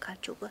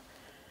қалчуғы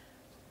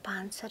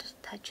панцир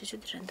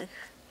тачусудыр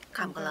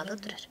қамғалалы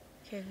тұрар.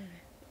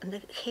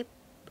 Хеп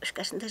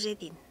ұшқасында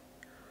жедейін.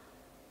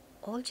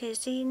 Ол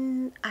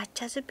жезін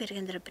атчасы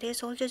бергендір.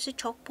 Бірез ол жезі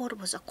чоқ бор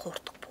болса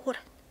қортық бор.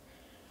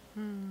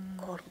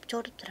 Қорып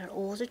жорып тұрар.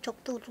 Оғызы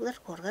чоқты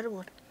ұлғар қорғар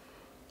бор.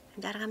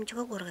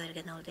 Жарғамчыға қорға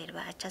ерген ол дейір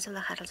ба.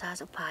 Атчасыла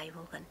қарылсасы пай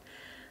болған.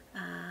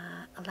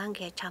 Алан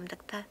кей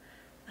чамдықта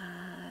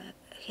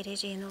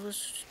хережейін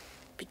олыз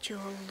бичи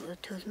ол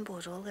төлін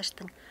божы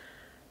олғаштың.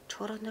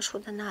 Чорыны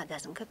шудан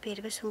адазын көп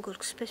бербесін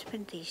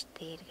көркіспеспен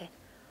дейірге.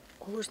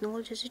 Ол өзінің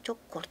ол жезі чоқ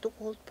қортық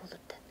олд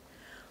болырды.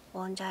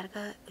 Он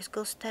жарға өскі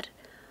ұстар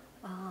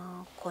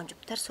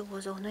конжуптар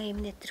суғызы оны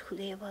емінеттір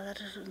хүлей балар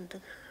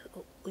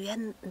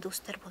уян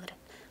достар болыр.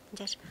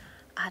 Жаш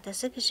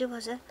адасы кіші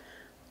базы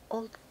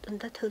ол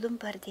төлім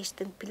бар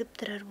дейштің біліп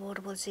тұрар бор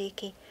болса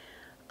еке.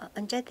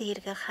 Анжа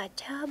дейірге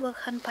қача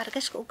бұған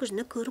парғаш ол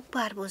күзіні көріп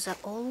бар болса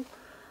ол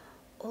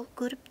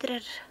көріп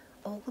тұрар.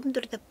 Оғым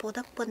дұрды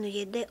подақ бұны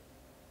еді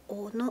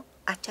оны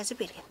атчасы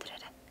берген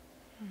тұрар.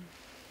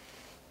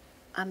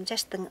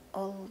 Амжаштың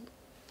ол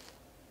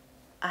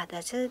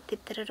адасы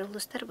дептірер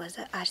олыстар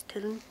база аш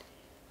төлін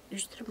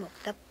үштірім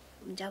оқтап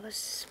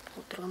жабыс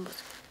болтурган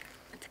болсо.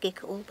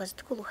 Текек ол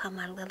базды кулу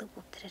хамалгалы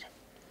болтурар.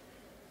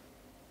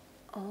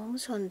 Оң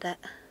сонда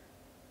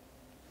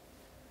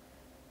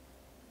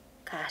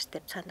каш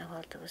деп санап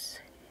алдыбыз.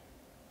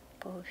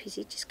 Бұл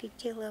физический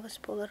телабыз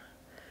болар.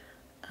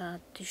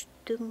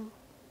 Түштің,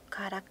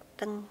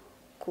 карактың,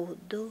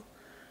 куду,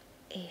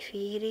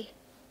 эфири.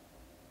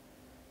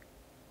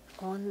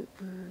 Он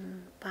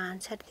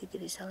пансар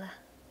дейді бізала.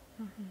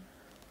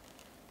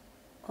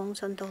 Оң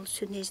сонда ол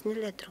сүнезін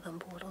үлі тұрған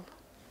бұл ол.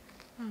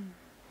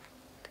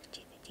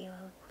 Түкчейді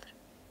телабы болар.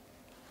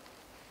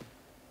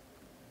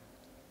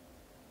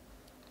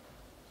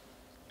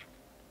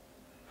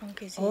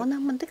 Оны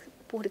мындық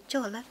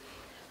бұрыкчы ола.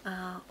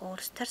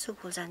 Орыстар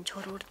суғылзан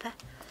чорурда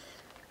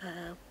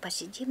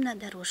посидим на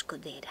дорожку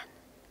дейрен.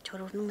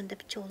 Чорурның мында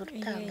бичі олыр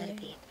тағылар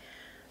дейін.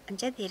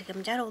 Анча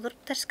дейіргім жар олыр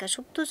тарска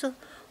шуптузу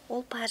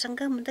ол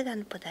пажынға мында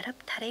ғаны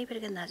пыдарап тарай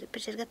берген азы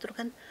бір жерге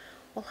тұрған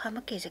ол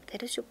хамы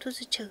кезектері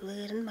шуптузу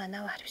чығылырын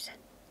мана бар бізен.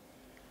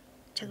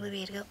 Чығылы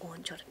берге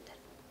оң жорындар.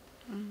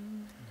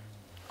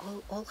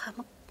 Ол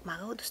хамы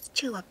маға одысты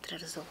чығып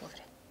аптырар зол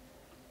болыр.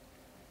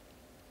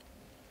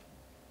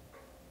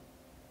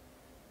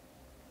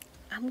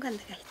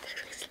 Амғанды қайттыр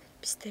көргізілі.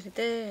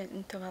 Біздерде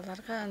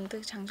интываларға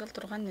ындық жаңжал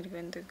тұрған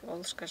үргендік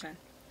олышқа жан.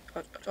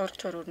 Орық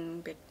чорурының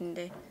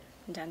бетінде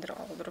жандыр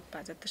олдырып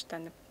базы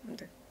тыштанып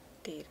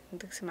дейір.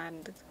 Ындық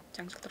сымарындық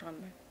жаңжал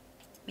тұрған бай.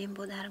 Мен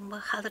бұдарым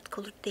ба қалырт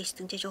құлырт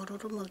дейстің, же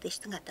жорурым ол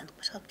дейстің аттанып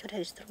басқалып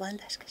жорарыз тұрған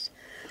да ашқаш.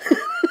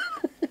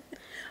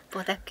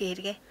 Бұдап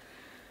кейірге.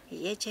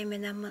 Ече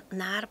мен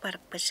нар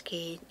барып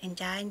бішкейін,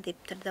 інжайын деп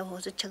тұрда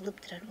өзі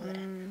чығылып тұрар болар.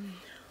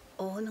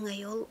 Оның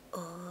айол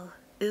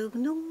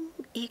өгінің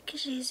екі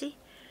жези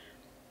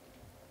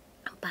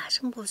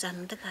башың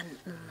болзанымдыған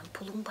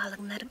пулың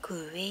балыңнар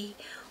көбей,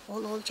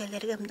 ол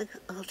жәлерге мұндық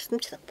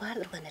ығылтысымшылық бар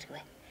тұрған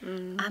әргі.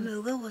 Ам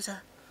өгі өзі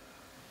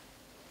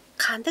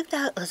қандық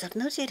да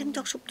ызырныр жерің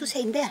жоқ шыпты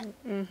сәйінде.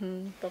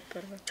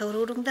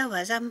 Чорурыңда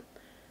вазам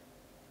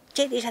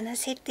жеді жана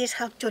сәттер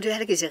салып жөрі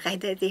әргізі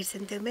қайда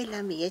дерсін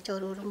төмейлі ие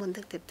чорурым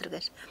мұндық деп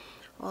тұрғаш.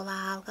 Ол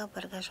алға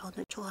біргаш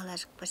оны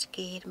чуғалашық баш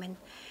кейірмен.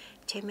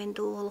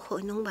 Чеменді ол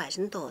қойның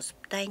башын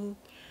тозыптайын.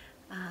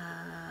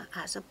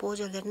 Азы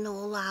божелерін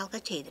ол алға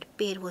чейдіріп,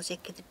 бер боз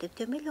еккедіп деп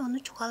төмейлі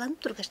оны чуғаланып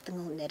тұрғаштың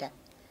өңнері.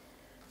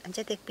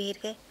 Анча тек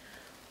берге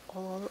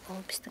ол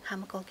біздің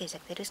хамық ол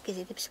кезектер өз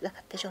кезеді біз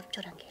қатты жорып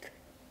жоран келді.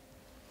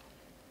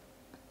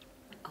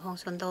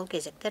 Оң сонда ол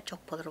кезектер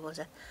жоқ болыр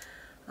болса.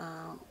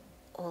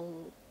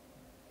 Ол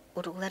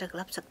ұрғылар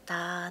ұғылап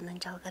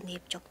сықтанын жалған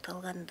еп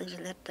жоқталғанды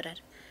жылар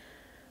тұрар.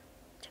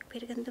 Жоқ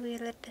бергенді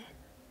бұйелерді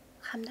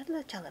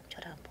хамдарлы жалап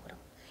жоран болырым.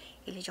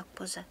 Или жоқ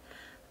болса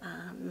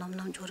ном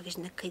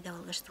жоргізіне қайда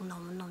алғыштың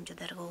ном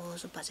жодарға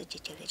өзі базы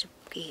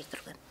жечелеріп кейір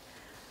тұрған.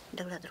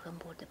 Дығла тұрған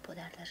бол деп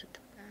бодарлар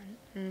жыдым.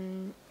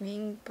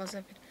 Мен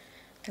болса бір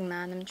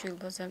тыңнаным жүл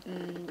болса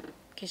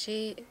кеше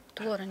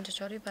ту оранжа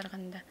жоры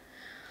барғанда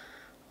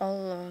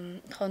ол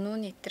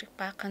қонуын еттірік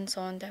бақын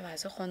соғында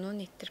базы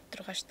қонуын еттіріп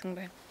тұрғаштың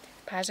бай.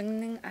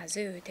 Пажыңның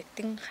азы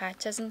өтектің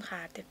қачасын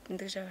қар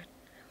дептіндік жабар.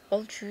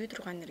 Ол жүйі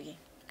тұрған үрген.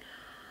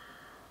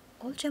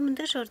 Ол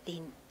жамындық жор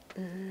дейін.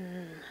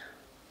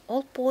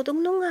 Ол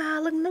подыңның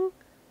алыңның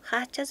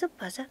қачасы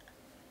база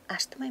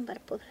аштымайын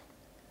барып болыр.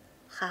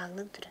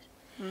 Қағылы тұрар.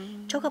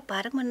 Чоға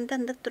барың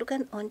мұндандық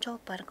тұрған, он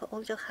чоға барыңға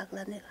ол жоқ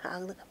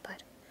қағылыға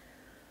бар.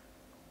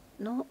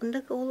 Но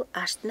ұндық ол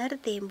аштынар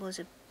дейін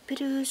болсы,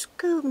 бір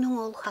өскі өңнің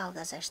ол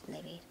қағылғаз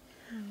аштына бейір.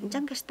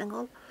 Жан каштың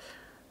ол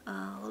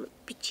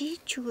бичи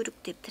чүгірік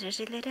деп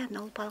тірәжелері,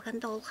 ол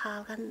балғанда ол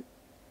қағылған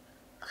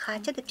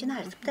қача деп жына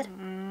арзыптыр.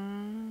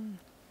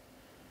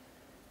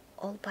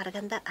 Ол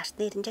барғанда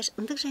аштын ерінжаш,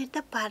 ұндық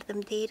жерді бардым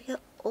дейірге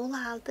ол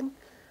алдың,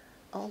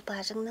 ол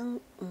бажыңның,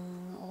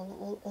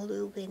 ол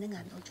өгенің,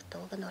 ол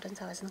жұтта олған орын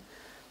савасының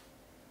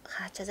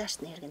қачасы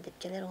аштын ерген деп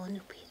желер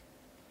оны өкпейір.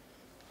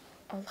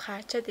 Ол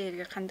қача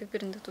дейірге қандық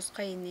бірінді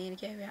тұсқа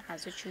енерге әуе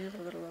азы чүйі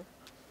болыр ол.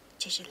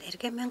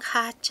 Чешелерге мен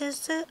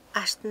қачасы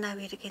аштына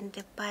берген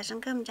деп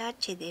бажыңғам жар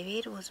чеде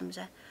бер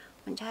өзімізі.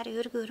 Мен жар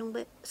өргөрің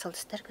бі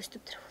сылдыстар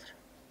көстіп тұр болыр.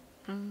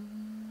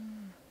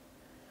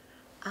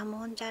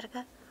 Ама он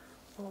жарға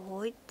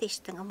ой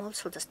дештің, ама ол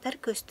сылдыстар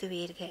көсті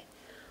берге.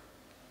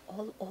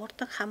 Ол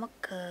ордың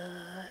қамық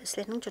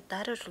сілерінің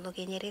жұттары жұлы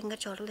генеренгі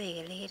жорылы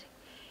егелер.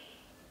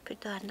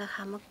 Бірді арында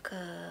қамық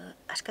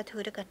ашқа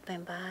төгірік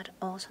атпайын бар,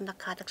 оң сонда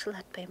қадықшыл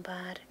атпайын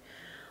бар,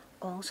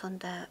 оң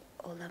сонда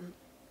олам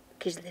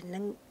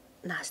кезілерінің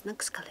насының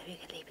қысқалы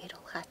бегелей бер,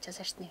 ол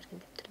қатшас аштын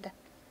ерген деп тұрды.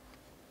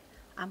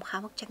 Ам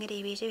қамық жаңыр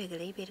ебеже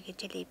бегелей берге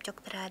желейіп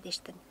жоқтыра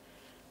дештің.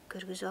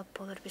 Көргізі ап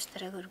болыр,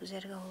 бістіра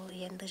көргізерге ол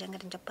енді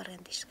жаңырын жап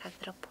барған деш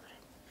қағдырап болыр.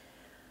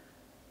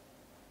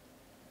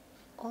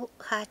 Ол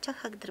қача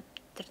қағдырып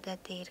тұрда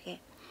дейірге.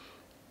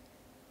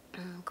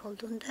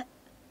 Колдуында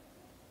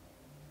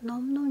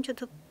ном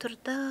жұдып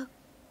тұрда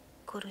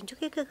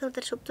көрінжік екі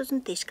қылдыр шуптызын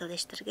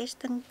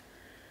тешкілештіргештің.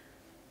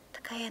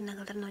 Тақаяна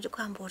қылдыр нөжі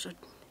қуан бол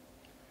жүрдің.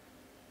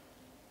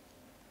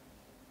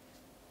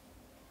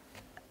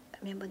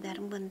 Мен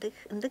бұдарым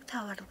бұндық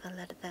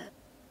тауарлығаларда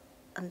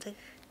ұндық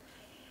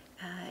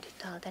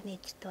ритуалдан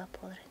етті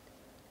болыр.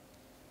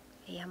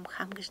 Ям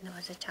хамгышны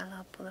ваза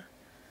чала болыр.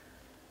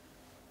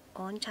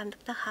 Он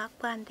чамдыкта хак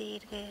банды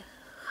ерге,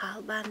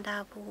 хал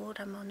банда бур,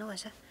 ама оны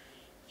ваза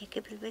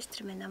екі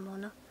білбестір мен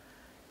оны.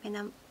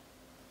 Менам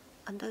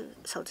анда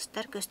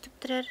салдыстар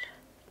көстүптірер,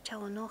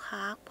 чауыну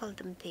хак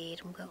болдым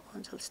дейірімге.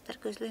 Он салдыстар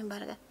көзлөйін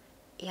барға,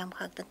 ям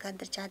хактың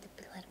кандыр жадып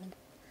білвар мен.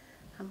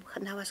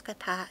 Наваска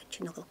та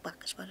чүнігілік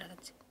бақыш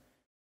баларынсы.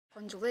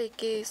 Конжула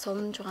эки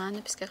солун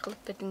жуганы бизге кылып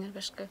бердиңер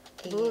башка.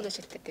 Бул да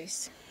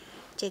чектердибиз.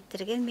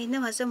 Чектерген мени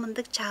ваза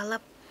мындык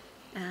чаалап,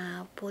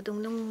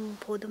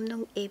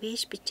 подумнун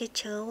эбеш биче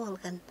чыгып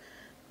алган,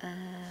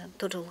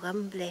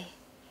 турулган биле,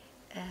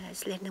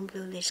 силердин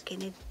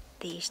бүлөлөшкени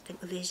дейиштиң,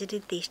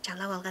 үлежири дейиш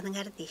чалап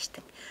алганыңар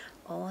дейиштиң.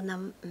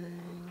 Онам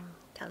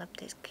чалап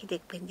дейиш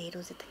кидек бен дейир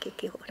өзү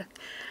теке ора.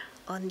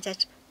 Он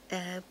жач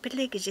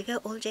бирле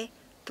кижиге ол жай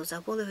туза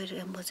боло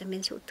берген болсо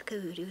мен шуттукка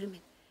үйрүрмүн.